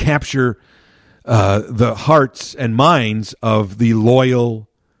and capture the hearts and minds of the loyal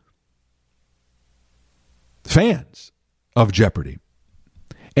fans of Jeopardy?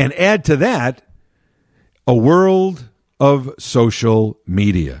 And add to that a world of social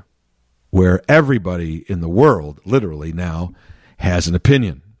media where everybody in the world literally now has an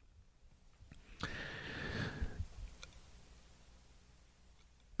opinion.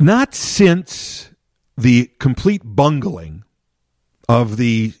 Not since the complete bungling of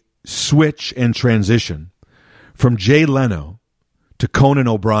the switch and transition from Jay Leno to Conan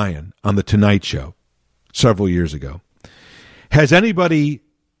O'Brien on The Tonight Show several years ago has anybody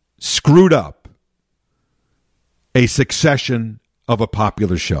screwed up a succession of a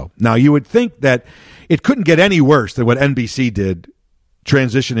popular show. Now, you would think that it couldn't get any worse than what NBC did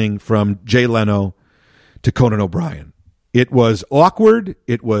transitioning from Jay Leno to Conan O'Brien. It was awkward.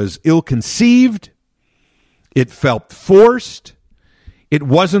 It was ill-conceived. It felt forced. It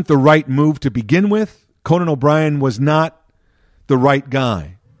wasn't the right move to begin with. Conan O'Brien was not the right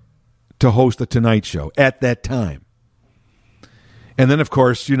guy to host The Tonight Show at that time. And then, of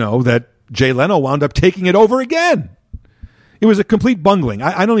course, that Jay Leno wound up taking it over again. It was a complete bungling.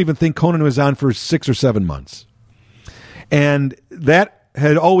 I don't even think Conan was on for 6 or 7 months. And that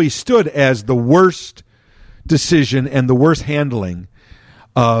had always stood as the worst decision and the worst handling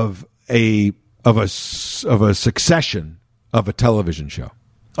of a succession of a television show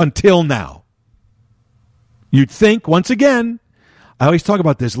until now. You'd think, once again, I always talk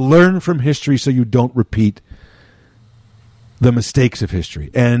about this, learn from history so you don't repeat the mistakes of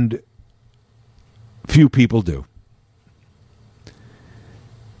history. And few people do.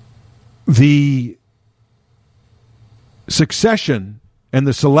 The succession and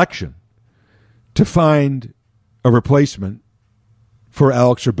the selection to find a replacement for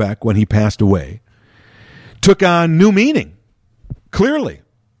Alex Trebek when he passed away took on new meaning, clearly.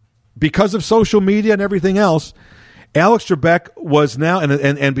 Because of social media and everything else, Alex Trebek was now, and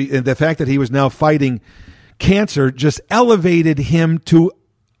the fact that he was now fighting cancer just elevated him to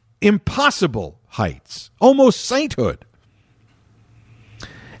impossible heights, almost sainthood.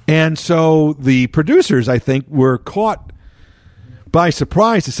 And so the producers, I think, were caught by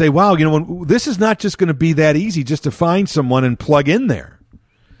surprise to say, wow, this is not just going to be that easy just to find someone and plug in there.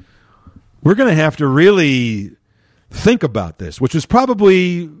 We're going to have to really think about this, which was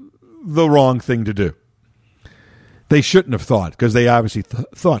probably the wrong thing to do. They shouldn't have thought, because they obviously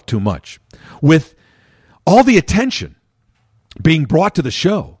thought too much. With all the attention being brought to the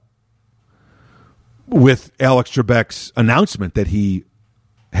show with Alex Trebek's announcement that he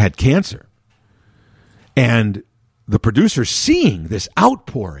had cancer, and the producers seeing this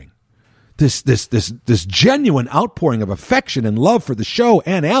outpouring, this genuine outpouring of affection and love for the show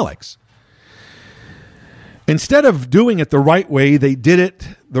and Alex, instead of doing it the right way, they did it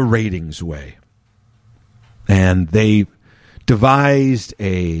the ratings way. And they devised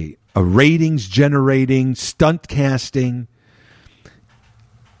a ratings-generating, stunt casting,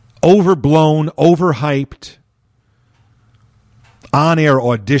 overblown, overhyped, on-air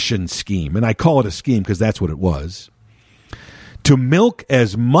audition scheme. And I call it a scheme because that's what it was. To milk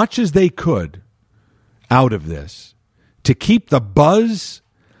as much as they could out of this, to keep the buzz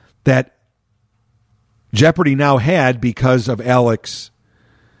that Jeopardy now had because of Alex's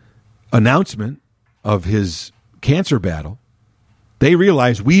announcement of his cancer battle. They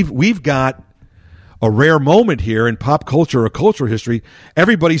realized we've got a rare moment here in pop culture or cultural history.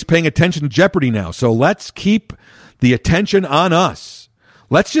 Everybody's paying attention to Jeopardy now, so let's keep the attention on us.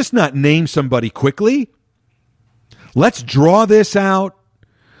 Let's just not name somebody quickly. Let's draw this out.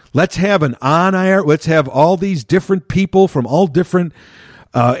 Let's have an on-air. Let's have all these different people from all different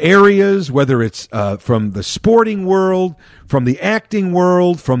areas, whether it's from the sporting world, from the acting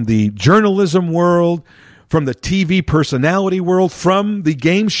world, from the journalism world, from the TV personality world, from the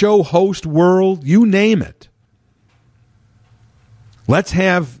game show host world, you name it. Let's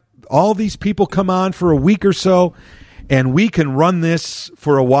have all these people come on for a week or so, and we can run this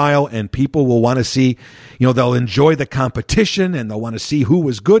for a while, and people will want to see, they'll enjoy the competition, and they'll want to see who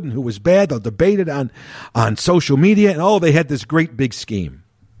was good and who was bad. They'll debate it on social media, and they had this great big scheme.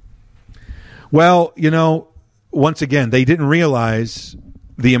 Well, once again, they didn't realize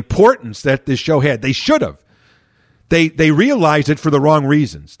the importance that this show had. They should have. They realized it for the wrong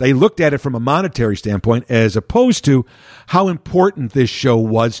reasons. They looked at it from a monetary standpoint as opposed to how important this show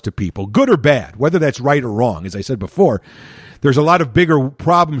was to people, good or bad, whether that's right or wrong. As I said before, there's a lot of bigger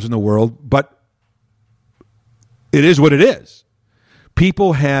problems in the world, but it is what it is.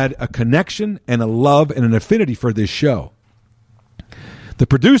 People had a connection and a love and an affinity for this show. The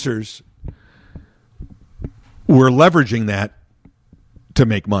producers were leveraging that to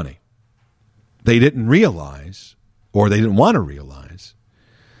make money. They didn't realize, or they didn't want to realize,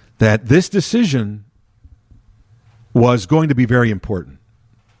 that this decision was going to be very important.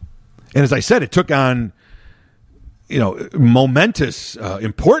 And as I said, it took on, momentous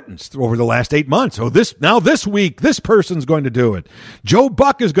importance over the last 8 months. So this week, this person's going to do it. Joe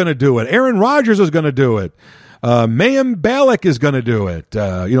Buck is going to do it. Aaron Rodgers is going to do it. Mayim Bialik is going to do it.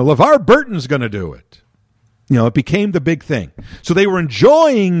 LeVar Burton's going to do it. It became the big thing. So they were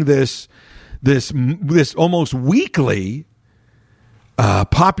enjoying this almost weekly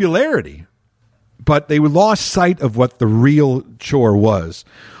popularity, but they lost sight of what the real chore was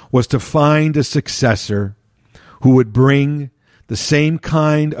to find a successor who would bring the same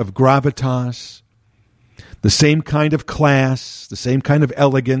kind of gravitas, the same kind of class, the same kind of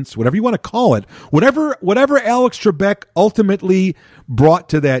elegance, whatever you want to call it, whatever Alex Trebek ultimately brought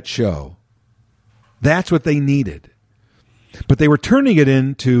to that show. That's what they needed. But they were turning it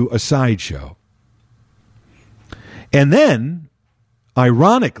into a sideshow. And then,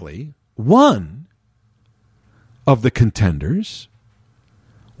 ironically, one of the contenders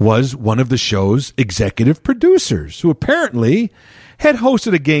was one of the show's executive producers, who apparently had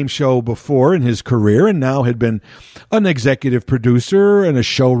hosted a game show before in his career and now had been an executive producer and a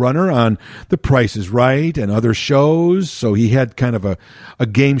showrunner on The Price is Right and other shows. So he had kind of a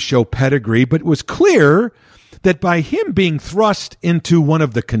game show pedigree, but it was clear that by him being thrust into one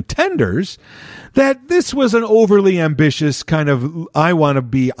of the contenders, that this was an overly ambitious kind of, I want to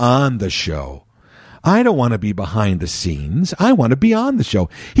be on the show. I don't want to be behind the scenes. I want to be on the show.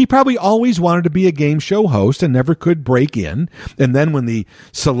 He probably always wanted to be a game show host and never could break in. And then when the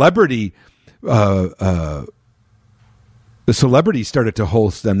celebrities started to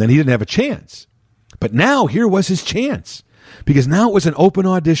host them, then he didn't have a chance. But now here was his chance, because now it was an open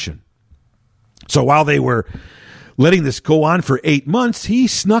audition. So while they were letting this go on for 8 months, he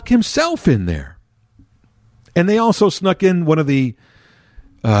snuck himself in there. And they also snuck in one of the,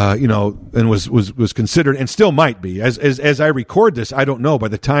 and was considered, and still might be. As I record this, I don't know. By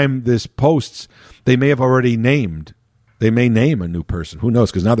the time this posts, they may have already named. They may name a new person. Who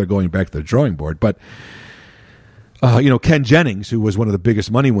knows? Because now they're going back to the drawing board. But, Ken Jennings, who was one of the biggest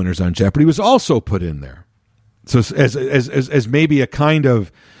money winners on Jeopardy, was also put in there. So as maybe a kind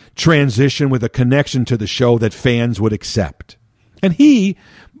of transition with a connection to the show that fans would accept. And he,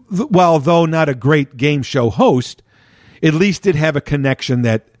 while though not a great game show host, at least did have a connection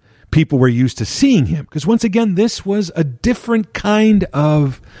that people were used to seeing him. Because once again, this was a different kind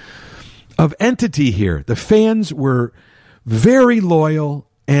of entity here. The fans were very loyal,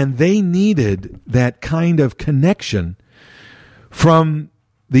 and they needed that kind of connection from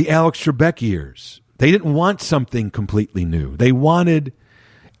the Alex Trebek years. They didn't want something completely new. They wanted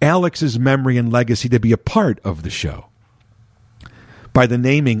Alex's memory and legacy to be a part of the show by the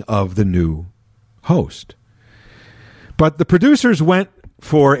naming of the new host. But the producers went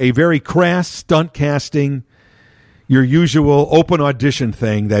for a very crass stunt casting, your usual open audition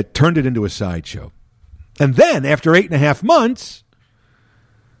thing that turned it into a sideshow. And then, after 8.5 months,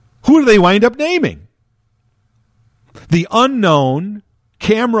 who do they wind up naming? The unknown,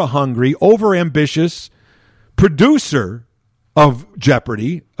 camera-hungry, overambitious producer of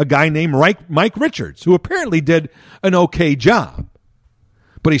Jeopardy, a guy named Mike Richards, who apparently did an okay job.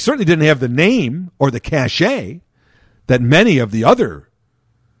 But he certainly didn't have the name or the cachet that many of the other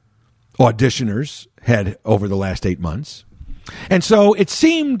auditioners had over the last 8 months. And so it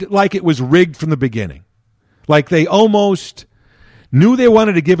seemed like it was rigged from the beginning. Like they almost knew they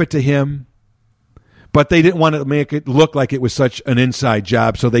wanted to give it to him, but they didn't want to make it look like it was such an inside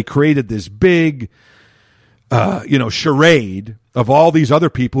job. So they created this big, charade of all these other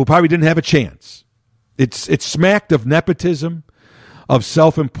people who probably didn't have a chance. It smacked of nepotism, of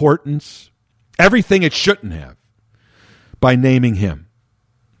self-importance, everything it shouldn't have, by naming him.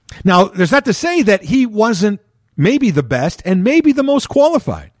 Now, there's not to say that he wasn't maybe the best and maybe the most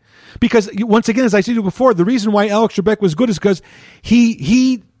qualified. Because, once again, as I said before, the reason why Alex Trebek was good is because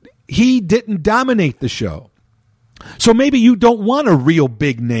he didn't dominate the show. So maybe you don't want a real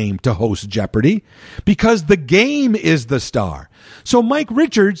big name to host Jeopardy because the game is the star. So Mike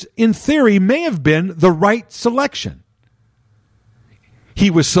Richards, in theory, may have been the right selection. He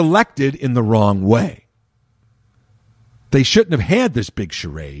was selected in the wrong way. They shouldn't have had this big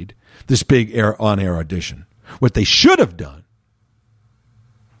charade, this big on-air audition. What they should have done,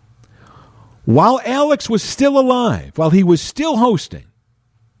 while Alex was still alive, while he was still hosting,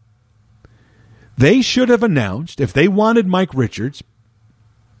 they should have announced, if they wanted Mike Richards,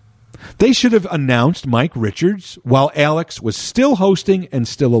 they should have announced Mike Richards while Alex was still hosting and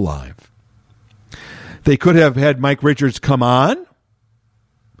still alive. They could have had Mike Richards come on.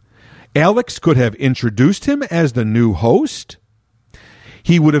 Alex could have introduced him as the new host.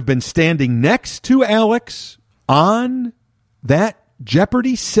 He would have been standing next to Alex on that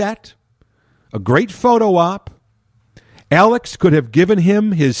Jeopardy set, a great photo op. Alex could have given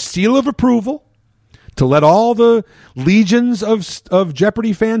him his seal of approval to let all the legions of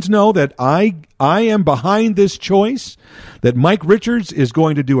Jeopardy fans know that I am behind this choice, that Mike Richards is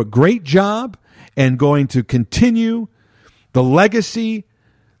going to do a great job and going to continue the legacy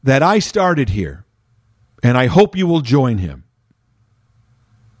that I started here, and I hope you will join him.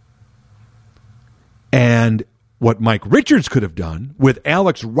 And what Mike Richards could have done, with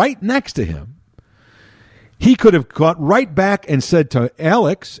Alex right next to him, he could have got right back and said to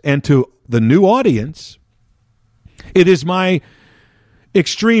Alex and to the new audience, "It is my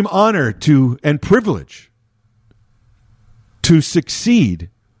extreme honor and privilege to succeed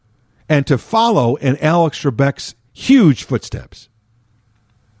and to follow in Alex Trebek's huge footsteps.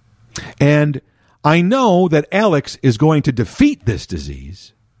 And I know that Alex is going to defeat this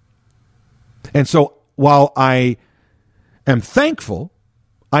disease. And so while I am thankful,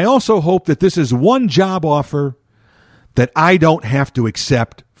 I also hope that this is one job offer that I don't have to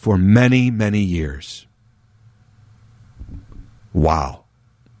accept for many, many years." Wow.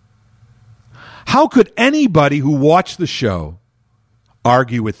 How could anybody who watched the show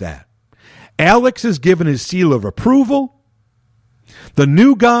argue with that? Alex has given his seal of approval. The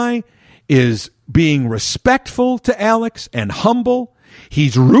new guy is being respectful to Alex and humble.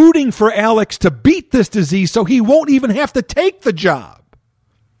 He's rooting for Alex to beat this disease so he won't even have to take the job.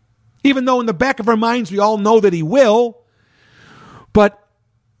 Even though in the back of our minds we all know that he will. But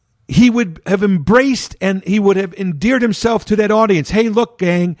he would have embraced and he would have endeared himself to that audience. Hey, look,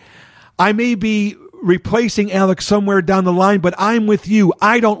 gang, I may be replacing Alex somewhere down the line, but I'm with you.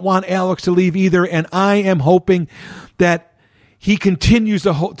 I don't want Alex to leave either, and I am hoping that he continues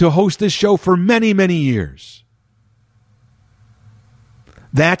to host this show for many, many years.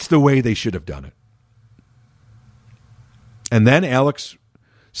 That's the way they should have done it. And then Alex,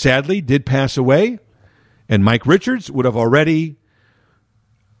 sadly, did pass away, and Mike Richards would have already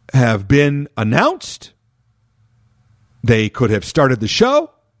have been announced. They could have started the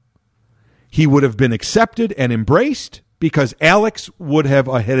show. He would have been accepted and embraced because Alex would have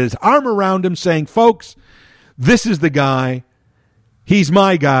had his arm around him saying, folks, this is the guy. He's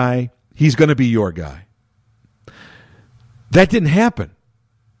my guy. He's going to be your guy. That didn't happen.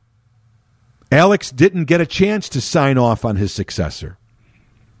 Alex didn't get a chance to sign off on his successor.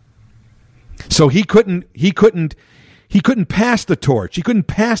 So he couldn't pass the torch. He couldn't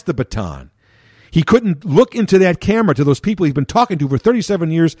pass the baton. He couldn't look into that camera to those people he's been talking to for 37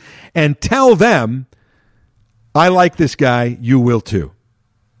 years and tell them, I like this guy, you will too.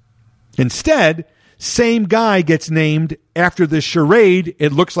 Instead, same guy gets named after this charade.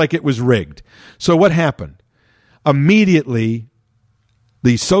 It looks like it was rigged. So what happened? Immediately,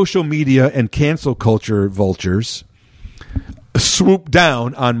 the social media and cancel culture vultures swooped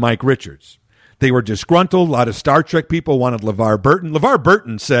down on Mike Richards. They were disgruntled. A lot of Star Trek people wanted LeVar Burton. LeVar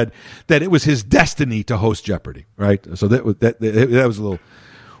Burton said that it was his destiny to host Jeopardy, right? So that was a little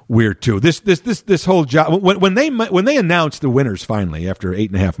weird too. This whole job, when they announced the winners finally after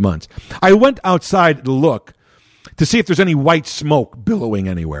 8.5 months, I went outside to look to see if there's any white smoke billowing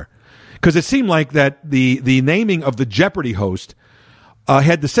anywhere, because it seemed like that the naming of the Jeopardy host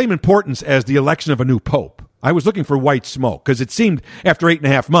had the same importance as the election of a new pope. I was looking for white smoke because it seemed after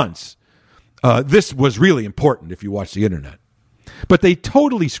 8.5 months. This was really important if you watch the internet. But they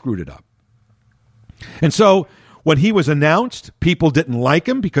totally screwed it up. And so when he was announced, people didn't like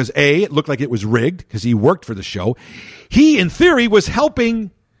him because, A, it looked like it was rigged because he worked for the show. He, in theory, was helping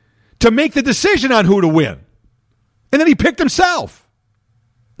to make the decision on who to win. And then he picked himself.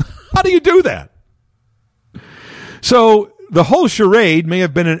 How do you do that? So the whole charade may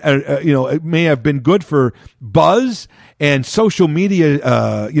have been, it may have been good for buzz and social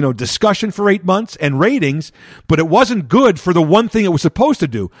media, discussion for 8 months and ratings, but it wasn't good for the one thing it was supposed to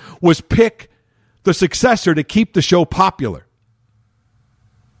do, was pick the successor to keep the show popular.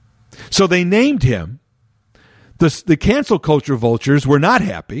 So they named him. The cancel culture vultures were not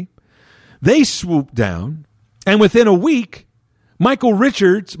happy. They swooped down, and within a week, Mike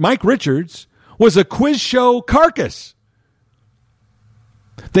Richards was a quiz show carcass.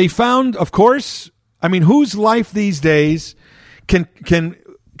 They found, of course, whose life these days can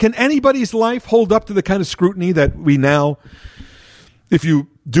anybody's life hold up to the kind of scrutiny that we now, if you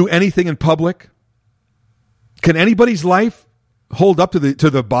do anything in public, can anybody's life hold up to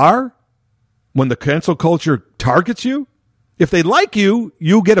the bar when the cancel culture targets you? If they like you,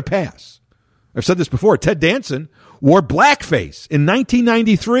 you get a pass. I've said this before. Ted Danson wore blackface in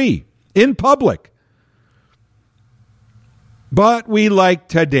 1993 in public. But we liked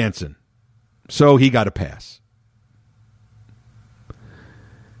Ted Danson, so he got a pass.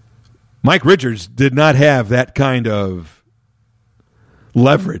 Mike Richards did not have that kind of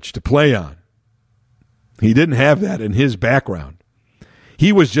leverage to play on. He didn't have that in his background.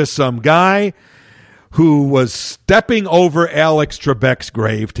 He was just some guy who was stepping over Alex Trebek's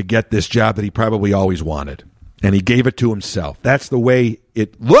grave to get this job that he probably always wanted. And he gave it to himself. That's the way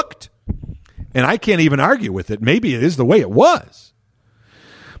it looked. And I can't even argue with it. Maybe it is the way it was.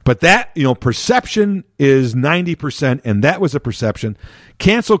 But that, perception is 90%, and that was a perception.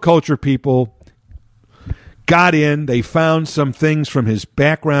 Cancel culture people got in. They found some things from his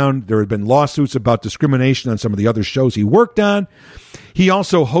background. There had been lawsuits about discrimination on some of the other shows he worked on. He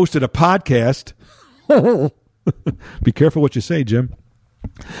also hosted a podcast. Be careful what you say, Jim.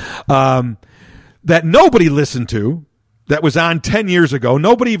 That nobody listened to. That was on 10 years ago.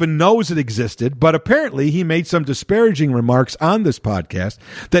 Nobody even knows it existed, but apparently he made some disparaging remarks on this podcast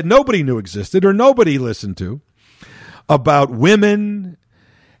that nobody knew existed or nobody listened to about women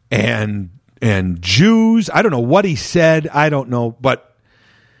and Jews. I don't know what he said. I don't know, but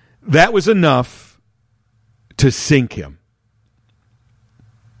that was enough to sink him.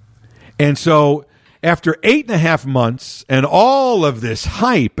 And so after 8.5 months and all of this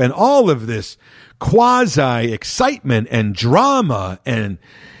hype and all of this quasi excitement and drama and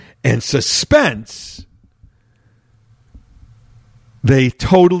suspense, they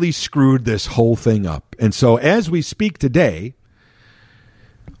totally screwed this whole thing up. And so as we speak today,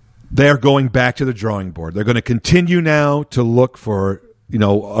 they're going back to the drawing board. They're going to continue now to look for,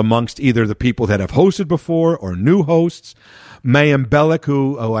 amongst either the people that have hosted before or new hosts. Mayim Bialik,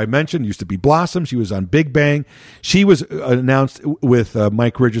 who I mentioned, used to be Blossom. She was on Big Bang. She was announced with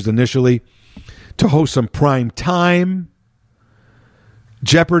Mike Richards initially to host some prime time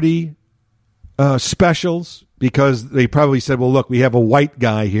Jeopardy specials, because they probably said, well, look, we have a white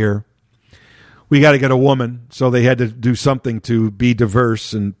guy here. We got to get a woman. So they had to do something to be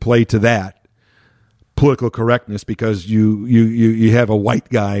diverse and play to that political correctness, because you have a white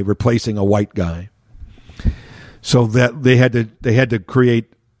guy replacing a white guy. So that they had to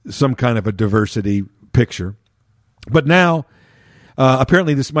create some kind of a diversity picture. But now,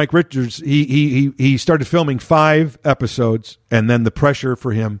 apparently, this Mike Richards, he started filming 5 episodes, and then the pressure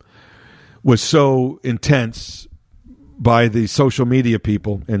for him was so intense by the social media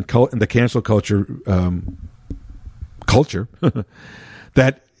people and the cancel culture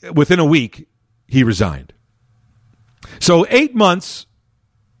that within a week he resigned. So 8 months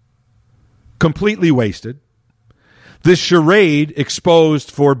completely wasted. This charade exposed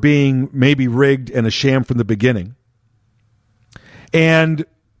for being maybe rigged and a sham from the beginning. And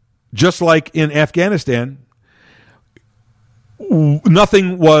just like in Afghanistan,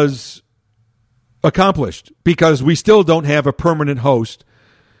 nothing was accomplished, because we still don't have a permanent host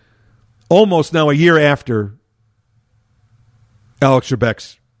almost now a year after Alex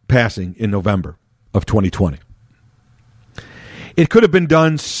Trebek's passing in November of 2020. It could have been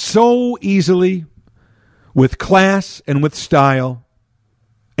done so easily, with class and with style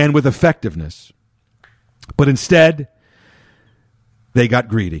and with effectiveness. But instead, they got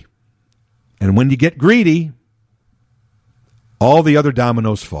greedy. And when you get greedy, all the other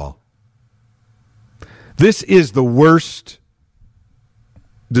dominoes fall. This is the worst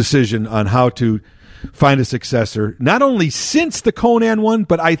decision on how to find a successor, not only since the Conan one,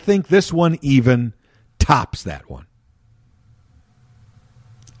 but I think this one even tops that one.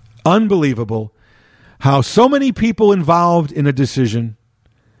 Unbelievable how so many people involved in a decision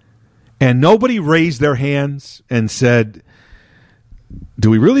and nobody raised their hands and said,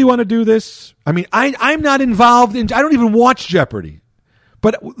 do we really want to do this? I mean, I'm not involved in, I don't even watch Jeopardy.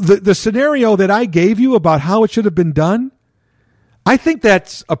 But the scenario that I gave you about how it should have been done, I think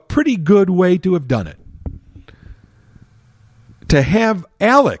that's a pretty good way to have done it. To have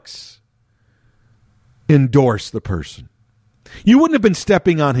Alex endorse the person. You wouldn't have been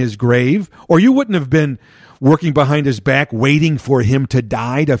stepping on his grave, or you wouldn't have been working behind his back, waiting for him to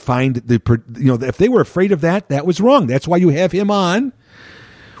die to find if they were afraid of that, that was wrong. That's why you have him on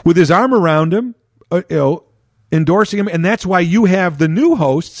with his arm around him, endorsing him. And that's why you have the new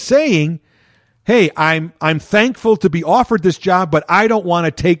host saying, hey, I'm thankful to be offered this job, but I don't want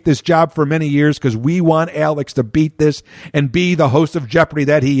to take this job for many years because we want Alex to beat this and be the host of Jeopardy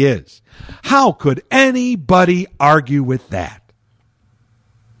that he is. How could anybody argue with that?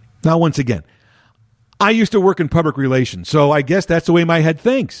 Now, once again, I used to work in public relations, so I guess that's the way my head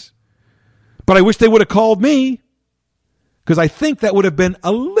thinks. But I wish they would have called me, because I think that would have been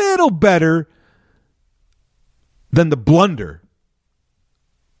a little better than the blunder,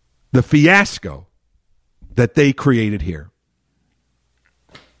 the fiasco that they created here.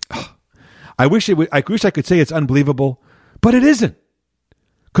 I wish I could say it's unbelievable, but it isn't,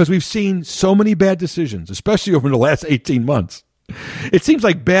 because we've seen so many bad decisions, especially over the last 18 months. It seems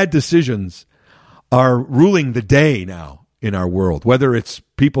like bad decisions are ruling the day now in our world, whether it's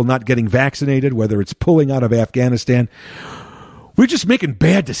people not getting vaccinated, whether it's pulling out of Afghanistan. We're just making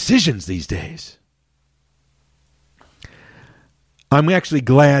bad decisions these days. I'm actually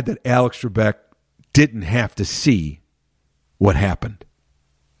glad that Alex Trebek didn't have to see what happened.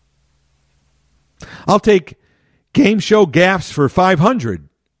 I'll take game show gaffes for 500.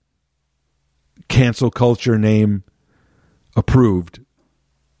 Cancel culture name approved.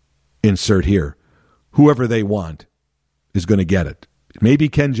 Insert here. Whoever they want is going to get it. It may be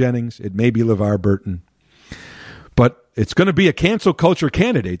Ken Jennings. It may be LeVar Burton. But it's going to be a cancel culture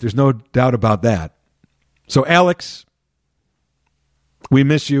candidate. There's no doubt about that. So, Alex, we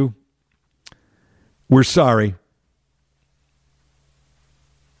miss you. We're sorry.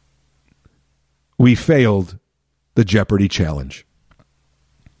 We failed the Jeopardy challenge.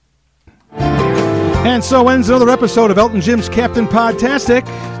 And so ends another episode of Elton Jim's Captain Podtastic.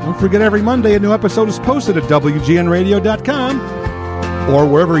 Don't forget, every Monday a new episode is posted at WGNradio.com or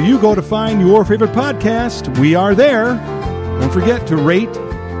wherever you go to find your favorite podcast. We are there. Don't forget to rate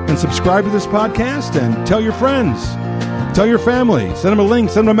and subscribe to this podcast, and tell your friends, tell your family, send them a link,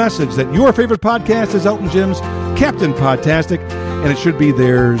 send them a message that your favorite podcast is Elton Jim's Captain Podtastic, and it should be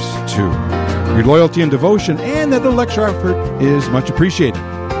theirs too. Your loyalty and devotion and that little extra effort is much appreciated.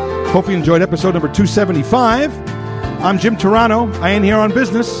 Hope you enjoyed episode number 275. I'm Jim Turano. I ain't here on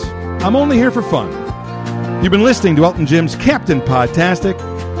business. I'm only here for fun. You've been listening to Elton Jim's Captain Podtastic,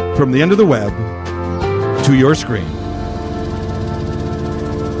 from the end of the web to your screen.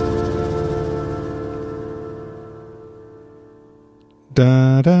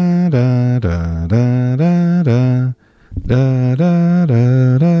 Da da da da da da da.